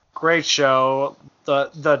show. Great show.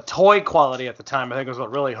 The toy quality at the time, I think, was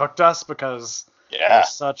what really hooked us because they're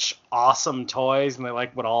such awesome toys and they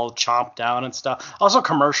like would all chomp down and stuff. Also,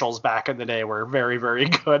 commercials back in the day were very, very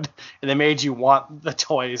good and they made you want the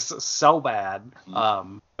toys so bad.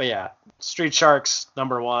 But yeah, Street Sharks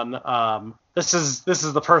number 1. This is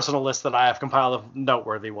the personal list that I have compiled of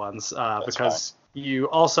noteworthy ones because you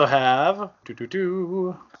also have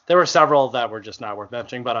there were several that were just not worth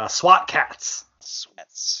mentioning, but SWAT Cats.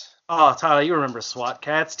 Sweats. Oh, Tyler, you remember SWAT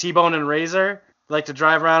Cats? T-Bone and Razor like to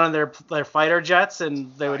drive around in their fighter jets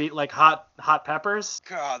and they would eat like hot peppers.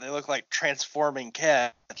 God, they look like transforming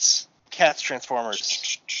cats. Cats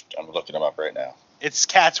Transformers. I'm looking them up right now. It's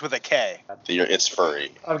cats with a K. It's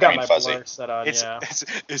furry. I've got my fuzzy. blur set on.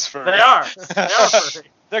 It's furry. They are furry.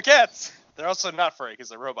 They're cats. They're also not furry because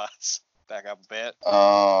they're robots. Back up a bit.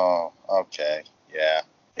 Oh, okay. Yeah.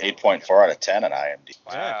 8.4 out of 10 on IMDb.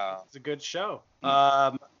 Wow. It's a good show.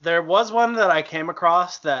 There was one that I came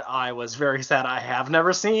across that I was very sad I have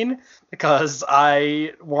never seen because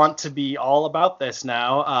I want to be all about this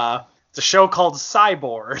now. It's a show called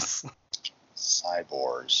Cyborgs.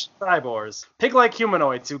 Cyborgs. Pig-like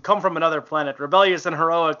humanoids who come from another planet. Rebellious and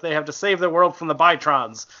heroic, they have to save the world from the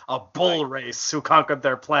Bytrons, a bull race who conquered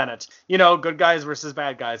their planet. You know, good guys versus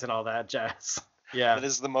bad guys and all that jazz. Yeah. That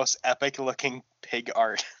is the most epic looking pig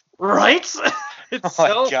art. Right? It's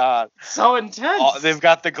Oh my god. so intense. Oh, they've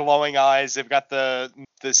got the glowing eyes. They've got the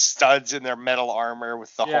studs in their metal armor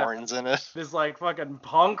with the horns in it. This like fucking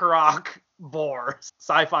punk rock boars,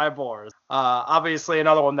 sci-fi boars. Obviously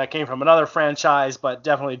another one that came from another franchise, but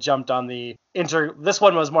definitely jumped on the this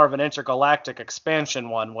one was more of an intergalactic expansion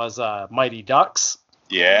one, was Mighty Ducks.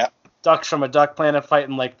 Yeah. Ducks from a duck planet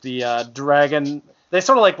fighting like the dragon. They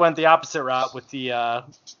sort of like went the opposite route with the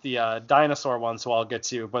dinosaur ones, who I'll get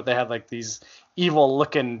to, but they had like these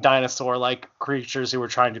evil-looking dinosaur-like creatures who were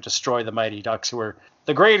trying to destroy the Mighty Ducks, who were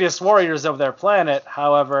the greatest warriors of their planet.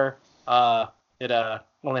 However, it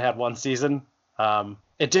only had 1 season.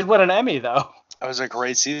 It did win an Emmy, though. That was a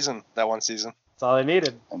great season, that one season. That's all they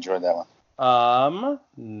needed. Enjoyed that one.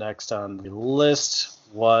 Next on the list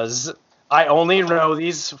was... I only know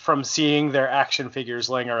these from seeing their action figures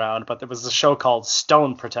laying around, but there was a show called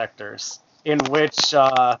Stone Protectors, in which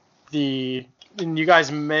and you guys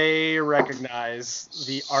may recognize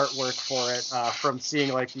the artwork for it from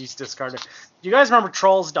seeing like these discarded. Do you guys remember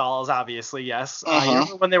Trolls dolls? Obviously, yes. You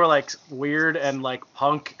remember when they were like weird and like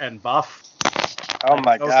punk and buff? Oh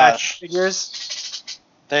my those gosh. action figures.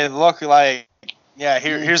 They look like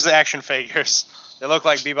here's the action figures. They look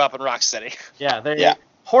like Bebop and Rocksteady. Yeah,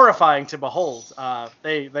 horrifying to behold.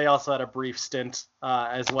 They also had a brief stint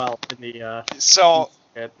as well in the. So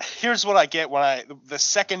here's what I get when the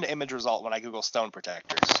second image result when I Google Stone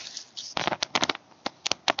Protectors.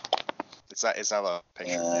 It's not a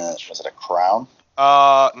picture image. Was it a crown?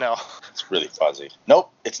 No. It's really fuzzy.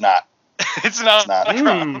 Nope, it's not. It's not a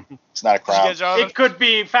crown. It's not a crown. It could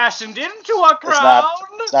be fashioned into a crown.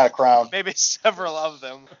 It's not a crown. Maybe several of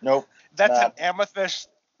them. Nope. That's an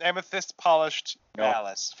amethyst polished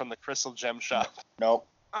Alice from the Crystal Gem Shop. Nope.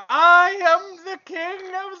 I am the king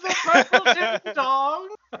of the purple ding dong.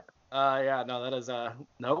 That is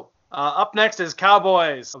nope. Up next is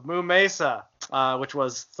Cowboys of Moo Mesa, which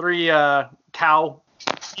was 3 cow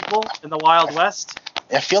people in the Wild West.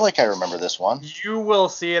 I feel like I remember this one. You will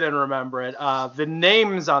see it and remember it. The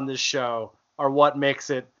names on this show are what makes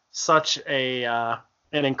it such an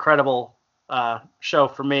incredible show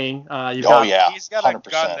for me. You've Oh got yeah, He's got a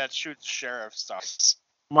 100%. gun that shoots sheriff stars.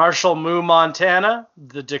 Marshall Moo Montana,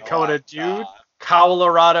 the Dakota Dude,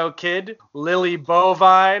 Colorado Kid, Lily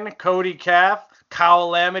Bovine, Cody Calf,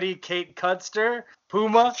 Calamity, Kate Cutster,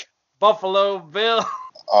 Puma, Buffalo Bill.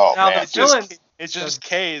 Oh Now man, the villains, It's just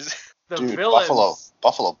K's. the dude, villains.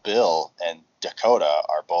 Buffalo Bill and Dakota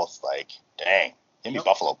are both like, dang, give me Yep.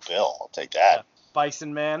 Buffalo Bill. I'll take that.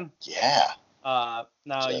 Bison Man. Yeah. Now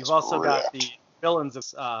Just you've also got ripped. the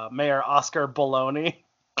villains of Mayor Oscar Bologna,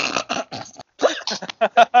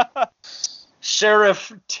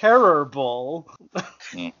 Sheriff Terror Bull.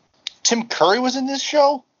 Tim Curry was in this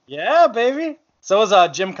show. Yeah, baby. So was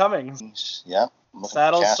Jim Cummings. Yeah. I'm looking at the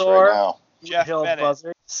Saddle cast Sore. right now. Jeff Hill Bennett.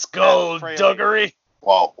 Buzzard. Skullduggery.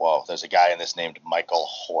 Whoa. There's a guy in this named Michael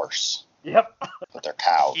Horse, Yep. but they're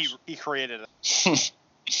cows. He created it.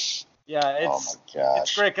 Yeah, Oh it's my gosh.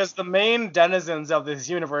 it's great because the main denizens of this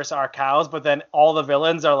universe are cows, but then all the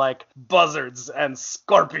villains are like buzzards and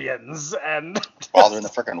scorpions and Well, they're in the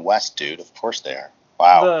freaking West, dude. Of course they are.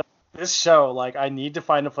 Wow. this show, like, I need to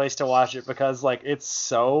find a place to watch it because like it's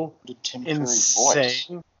so Dude, Tim Curry's voice.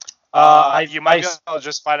 insane. You might be able to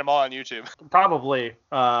just find them all on YouTube. Probably.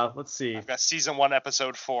 Let's see. I've got season 1,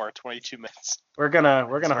 episode 4, 22 minutes. We're gonna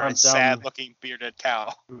Very hunt down sad-looking bearded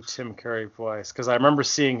cow. Tim Curry voice because I remember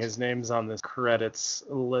seeing his names on this credits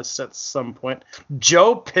list at some point.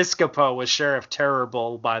 Joe Piscopo was Sheriff Terror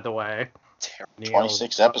Bull, by the way. Neil,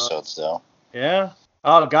 26 episodes, though. Yeah.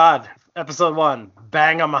 Oh God. Episode 1.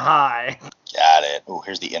 Bang 'em high. Got it. Oh,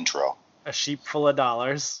 here's the intro. A sheep full of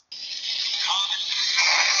dollars.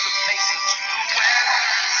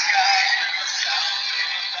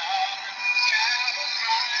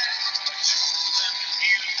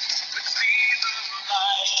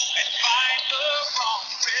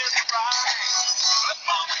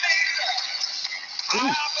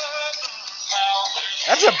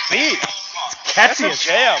 That's a beat. Catchy That's as a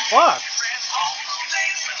jam. fuck.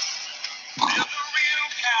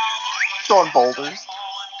 Throwing boulders.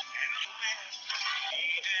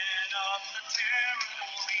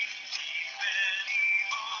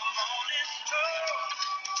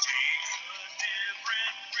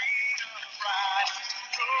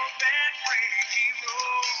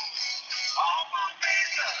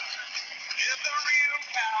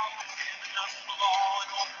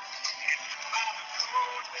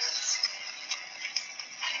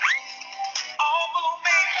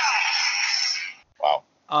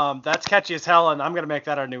 Wow. That's catchy as hell, and I'm gonna make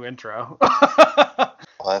that our new intro. Well,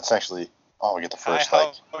 that's actually. Oh, we get the first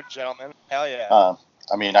Hi-ho, gentlemen. Hell yeah.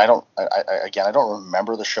 I mean, I don't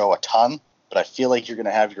remember the show a ton, but I feel like you're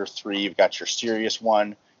gonna have your three. You've got your serious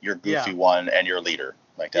one, your goofy one, and your leader.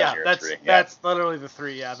 Like that's your three. That's literally the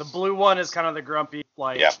three. Yeah, the blue one is kind of the grumpy,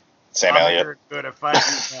 like. Yeah. Sam Elliott. You're good at fighting.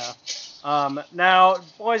 Yeah. Now,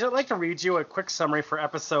 boys, I'd like to read you a quick summary for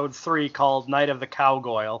episode 3 called Night of the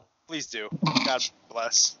Cowgoyle. Please do. God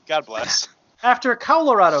bless. God bless. After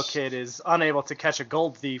Colorado Kid is unable to catch a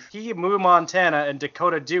gold thief, he, Moo Montana, and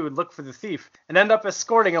Dakota Dude look for the thief and end up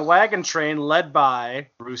escorting a wagon train led by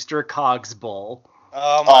Rooster Cogsbull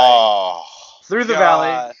Oh my Oh. through the God.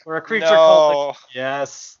 valley where a creature called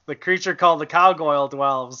the creature called the Cowgoyle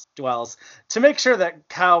dwells. To make sure that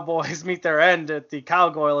cowboys meet their end at the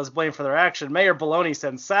Cowgoyle is blamed for their action, Mayor Baloney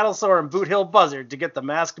sends Saddlesore and Boot Hill Buzzard to get the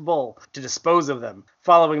masked bull to dispose of them.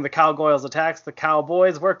 Following the Cowgoyle's attacks, the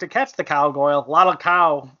cowboys work to catch the Cowgoyle. A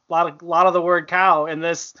lot of the word cow in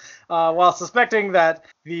this, while suspecting that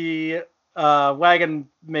the wagon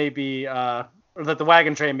may be or that the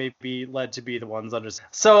wagon train may be led to be the ones under.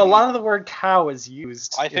 So a lot of the word cow is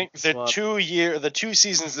used. I think the 2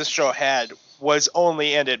 seasons this show had was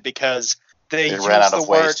only ended because they used ran out the of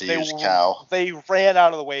word ways to use cow. They ran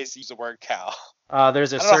out of the ways to use the word cow.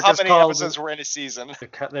 There's a I don't know how circus many called. episodes were in a season.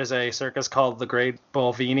 There's a circus called the Great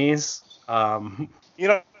Bolvinis. You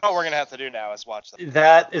know what we're gonna have to do now is watch them.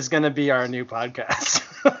 That is going to be our new podcast.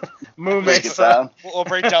 Moo Break it Mesa. down. We'll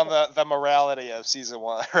break down the morality of season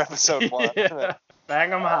 1 or episode 1. Yeah.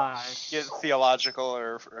 Bang 'em high. Get theological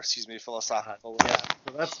or philosophical. Yeah,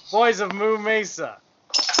 so that's Boys of Moo Mesa.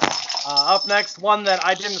 Up next, one that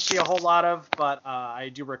I didn't see a whole lot of, but I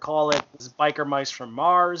do recall it, is Biker Mice from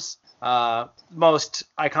Mars. Most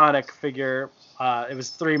iconic figure. It was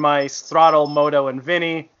 3 mice, Throttle, Moto, and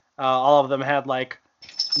Vinny. All of them had like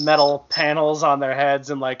metal panels on their heads,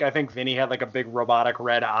 and like I think Vinny had like a big robotic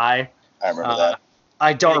red eye. I remember that.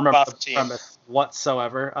 I don't Big remember buff the team. premise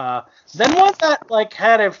whatsoever. Then one that like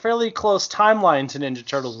had a fairly close timeline to Ninja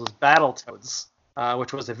Turtles was Battletoads,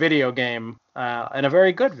 which was a video game and a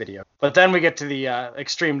very good video. But then we get to the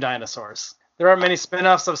Extreme Dinosaurs. There aren't many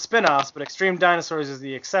spin-offs of spin-offs, but Extreme Dinosaurs is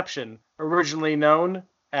the exception. Originally known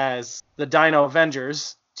as the Dino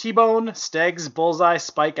Avengers, T-Bone, Stegs, Bullseye,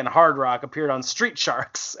 Spike, and Hard Rock appeared on Street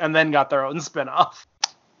Sharks and then got their own spin-off.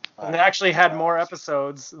 And they actually had more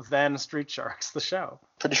episodes than Street Sharks, the show.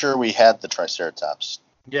 Pretty sure we had the Triceratops.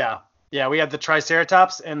 Yeah, we had the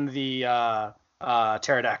Triceratops and the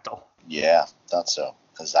pterodactyl. Yeah, thought so.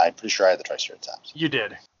 Because I'm pretty sure I had the Triceratops. You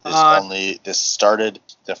did. This started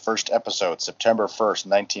the first episode September 1st,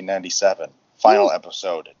 1997. Final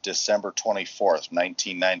episode December 24th,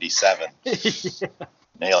 1997. Yeah.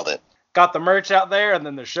 Nailed it. Got the merch out there, and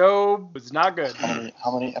then the show was not good. How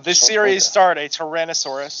many episodes? This series starred a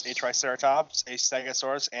Tyrannosaurus, a Triceratops, a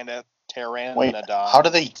Stegosaurus, and a Pteranodon. Wait, how do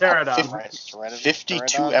they... Pteranodon.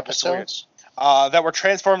 52 episodes? That were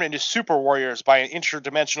transformed into super warriors by an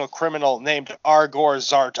interdimensional criminal named Argor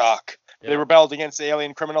Zardock. Yeah. They rebelled against the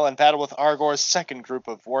alien criminal and battled with Argor's second group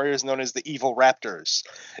of warriors known as the Evil Raptors.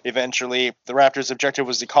 Eventually, the Raptors' objective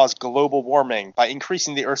was to cause global warming by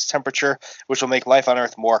increasing the Earth's temperature, which will make life on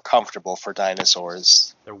Earth more comfortable for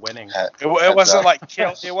dinosaurs. They're winning. It wasn't like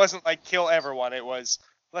kill. It wasn't like kill everyone. It was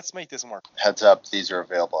let's make this work. Heads up, these are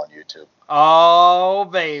available on YouTube. Oh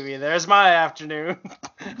baby, there's my afternoon.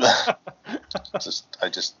 I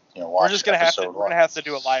just watched. We're just gonna have to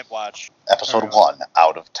do a live watch. Episode 1,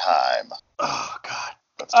 Out of Time. Oh god.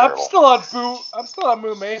 That's terrible. I'm still on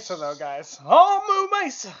Moo Mesa though, guys. Oh, Moo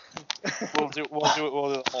Mesa. We'll do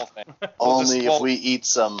the whole thing. Only if we eat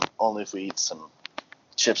some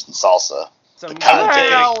chips and salsa. Some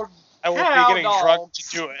content. I will be getting drunk to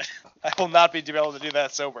do it. I will not be able to do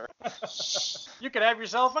that sober. You could have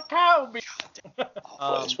yourself a cow. Boy,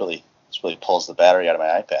 this really pulls the battery out of my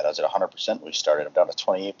iPad. I was at 100% when we started. I'm down to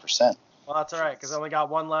 28%. Well, that's all right, because I only got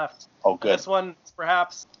one left. Oh, good. This one is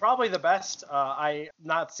perhaps probably the best. I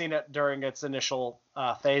not seen it during its initial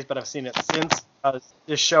phase, but I've seen it since.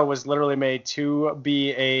 This show was literally made to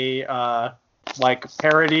be a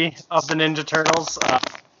parody of the Ninja Turtles.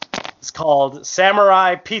 It's called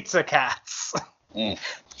Samurai Pizza Cats. Mm.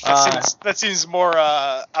 That seems more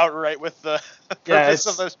outright with the purpose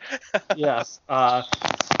of those. Yes.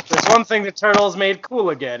 There's one thing the Turtles made cool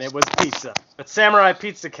again. It was pizza. But Samurai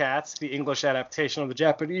Pizza Cats, the English adaptation of the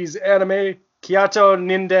Japanese anime Kyoto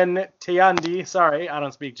Ninden Teiyandi, sorry, I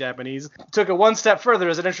don't speak Japanese, took it one step further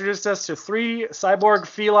as it introduced us to 3 cyborg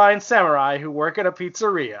feline samurai who work at a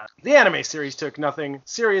pizzeria. The anime series took nothing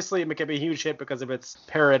seriously and became a huge hit because of its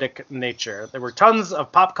parodic nature. There were tons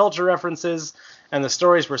of pop culture references, and the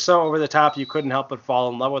stories were so over the top you couldn't help but fall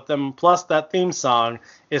in love with them. Plus, that theme song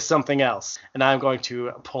is something else. And I'm going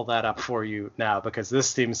to pull that up for you now because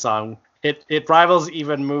this theme song, it rivals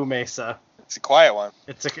even Moo Mesa. It's a quiet one.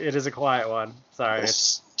 It is a quiet one. Sorry. It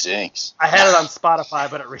stinks. I had it on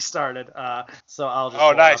Spotify, but it restarted. So I'll just.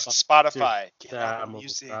 Oh, nice. Spotify. Get Apple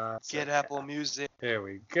Music. Get Apple Music. There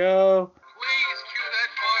we go. Please cue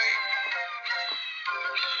that boy.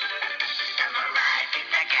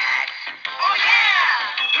 Oh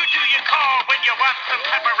yeah! Who do you call when you want some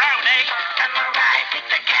pepperoni? Samurai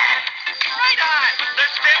Pizza Cat. Right on!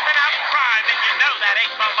 They're stamping out crime, and you know that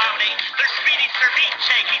ain't baloney. They're Speedy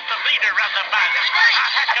Ceviche, he's the leader of the bunch. Right. A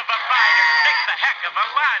heck of a fighter, makes a heck of a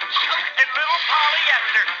lunch. And little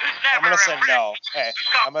polyester, who's never I'm gonna say no. Hey,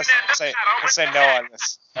 I'm gonna say no on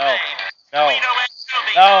this. No. No.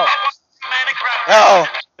 No. No.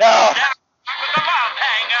 No. With a love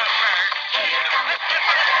hangover.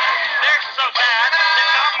 They're so bad,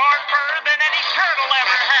 they've got more fur than any turtle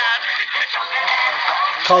ever had.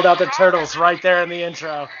 Called out the turtles right there in the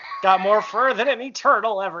intro. Got more fur than any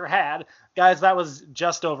turtle ever had. Guys, that was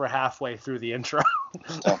just over halfway through the intro.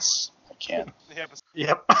 I can't.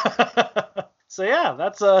 Yep. So yeah,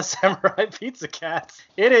 that's Samurai Pizza Cats.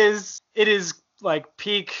 It is like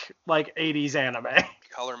peak like 80s anime.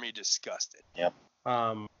 Color me disgusted. Yep.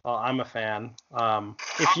 Well, I'm a fan.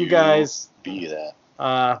 If you guys be that.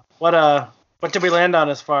 What did we land on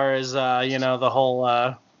as far as the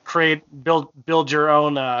whole build your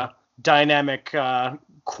own dynamic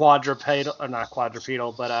quadrupedal, or not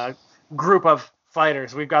quadrupedal, but group of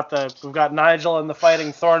fighters. We've got Nigel and the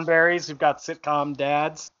Fighting Thornberries. We've got sitcom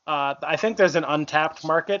dads. I think there's an untapped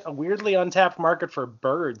market, a weirdly untapped market for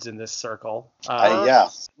birds in this circle. Yeah.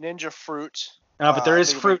 Ninja Fruit. But there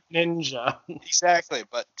is Fruit Ninja. Exactly,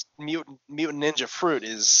 but Mutant Ninja Fruit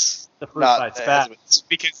is The Fruit not Fights Back.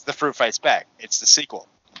 because the Fruit Fights Back. It's the sequel.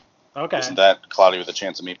 Okay. Isn't that Cloudy with a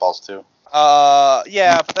Chance of Meatballs too?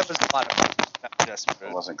 Yeah, but that was a lot of not just It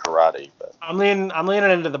fruit. wasn't karate, but I'm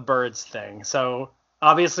leaning into the birds thing. So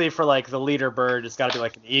obviously for like the leader bird, it's got to be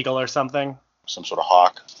like an eagle or something. some sort of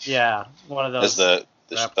hawk. Yeah, one of those. Is the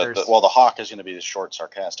raptors. the hawk is going to be the short,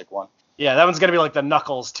 sarcastic one. Yeah, that one's gonna be like the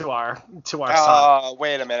Knuckles to our Sonic. Oh,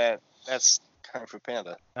 wait a minute. That's Kung Fu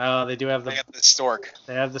Panda. Oh, they do have They got the stork.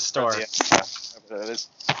 They have the stork. Yeah, it is.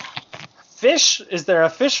 Fish? Is there a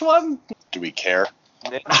fish one? Do we care?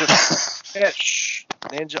 Ninja fish.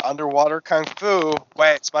 Ninja underwater kung fu.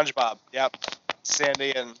 Wait, SpongeBob. Yep.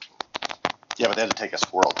 Sandy and. Yeah, but they had to take a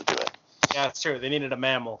squirrel to do it. Yeah, it's true. They needed a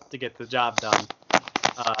mammal to get the job done.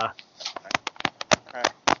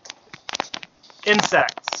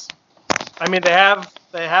 Insects. I mean, they have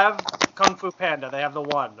Kung Fu Panda. They have the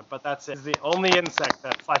one, but that's it. It's the only insect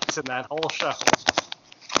that fights in that whole show.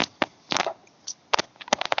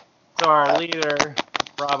 So our leader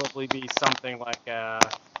would probably be something like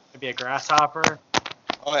maybe a grasshopper.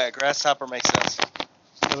 Oh yeah, grasshopper makes sense.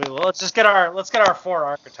 So let's get our 4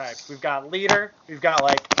 archetypes. We've got leader. We've got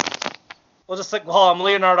we'll just call them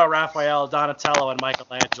Leonardo, Raphael, Donatello, and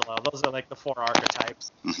Michelangelo. Those are like the 4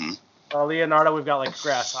 archetypes. Mm-hmm. Leonardo, we've got like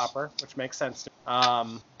grasshopper, which makes sense.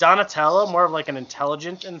 Donatello, more of like an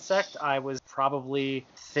intelligent insect. I was probably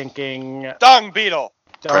thinking Dung beetle.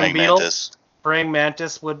 Praying mantis. Praying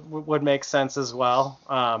mantis would make sense as well.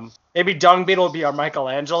 Maybe dung beetle would be our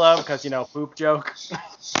Michelangelo because poop joke.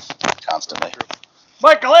 Constantly.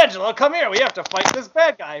 Michelangelo, come here. We have to fight this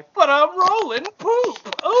bad guy. But I'm rolling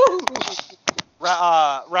poop. Ooh.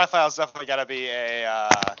 Raphael's definitely gotta be a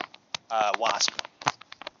wasp.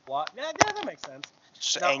 What? Yeah, that makes sense.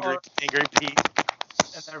 Just No, angry Pete.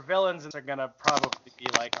 And their villains are gonna probably be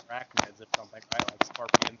like arachnids or something, right? Like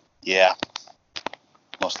scorpions. Yeah.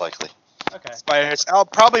 Most likely. Okay. Spiders. Oh,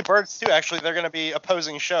 probably birds too. Actually, they're gonna be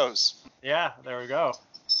opposing shows. Yeah, there we go.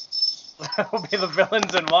 It'll be the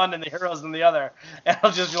villains in one and the heroes in the other. And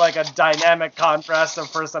it'll just be like a dynamic contrast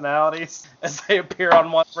of personalities as they appear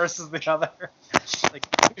on one versus the other. Like,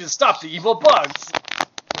 we need to stop the evil bugs.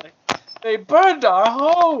 Like, they burned our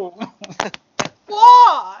home.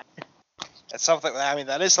 Why? That's something. I mean,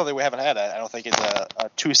 that is something we haven't had. I don't think it's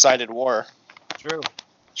a two-sided war. True.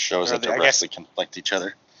 Shows that directly conflict each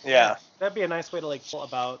other. Yeah. That'd be a nice way to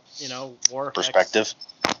about, war. Perspective.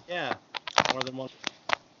 Yeah. More than one.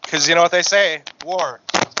 Because you know what they say, war.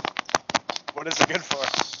 What is it good for?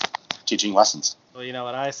 Teaching lessons. Well, you know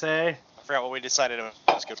what I say? I forgot what we decided it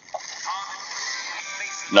was good for.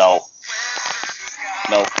 No.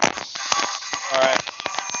 All right.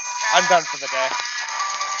 I'm done for the day.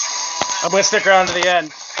 I'm going to stick around to the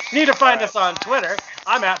end. You need to find us on Twitter.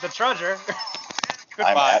 I'm at the Trudger.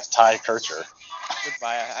 Goodbye. I'm at Ty Kircher.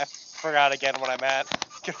 Goodbye. I forgot again what I'm at.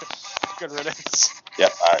 Good riddance.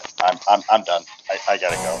 Yep, I'm done. I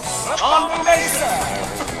gotta go. On the Mesa!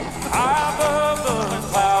 Above the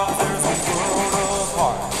clouds, there's a world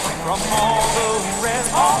apart from all the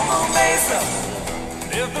rest. On the Mesa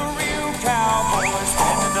live the real cowboys,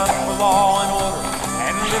 standing up for law and order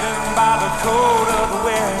and living by the code of the West.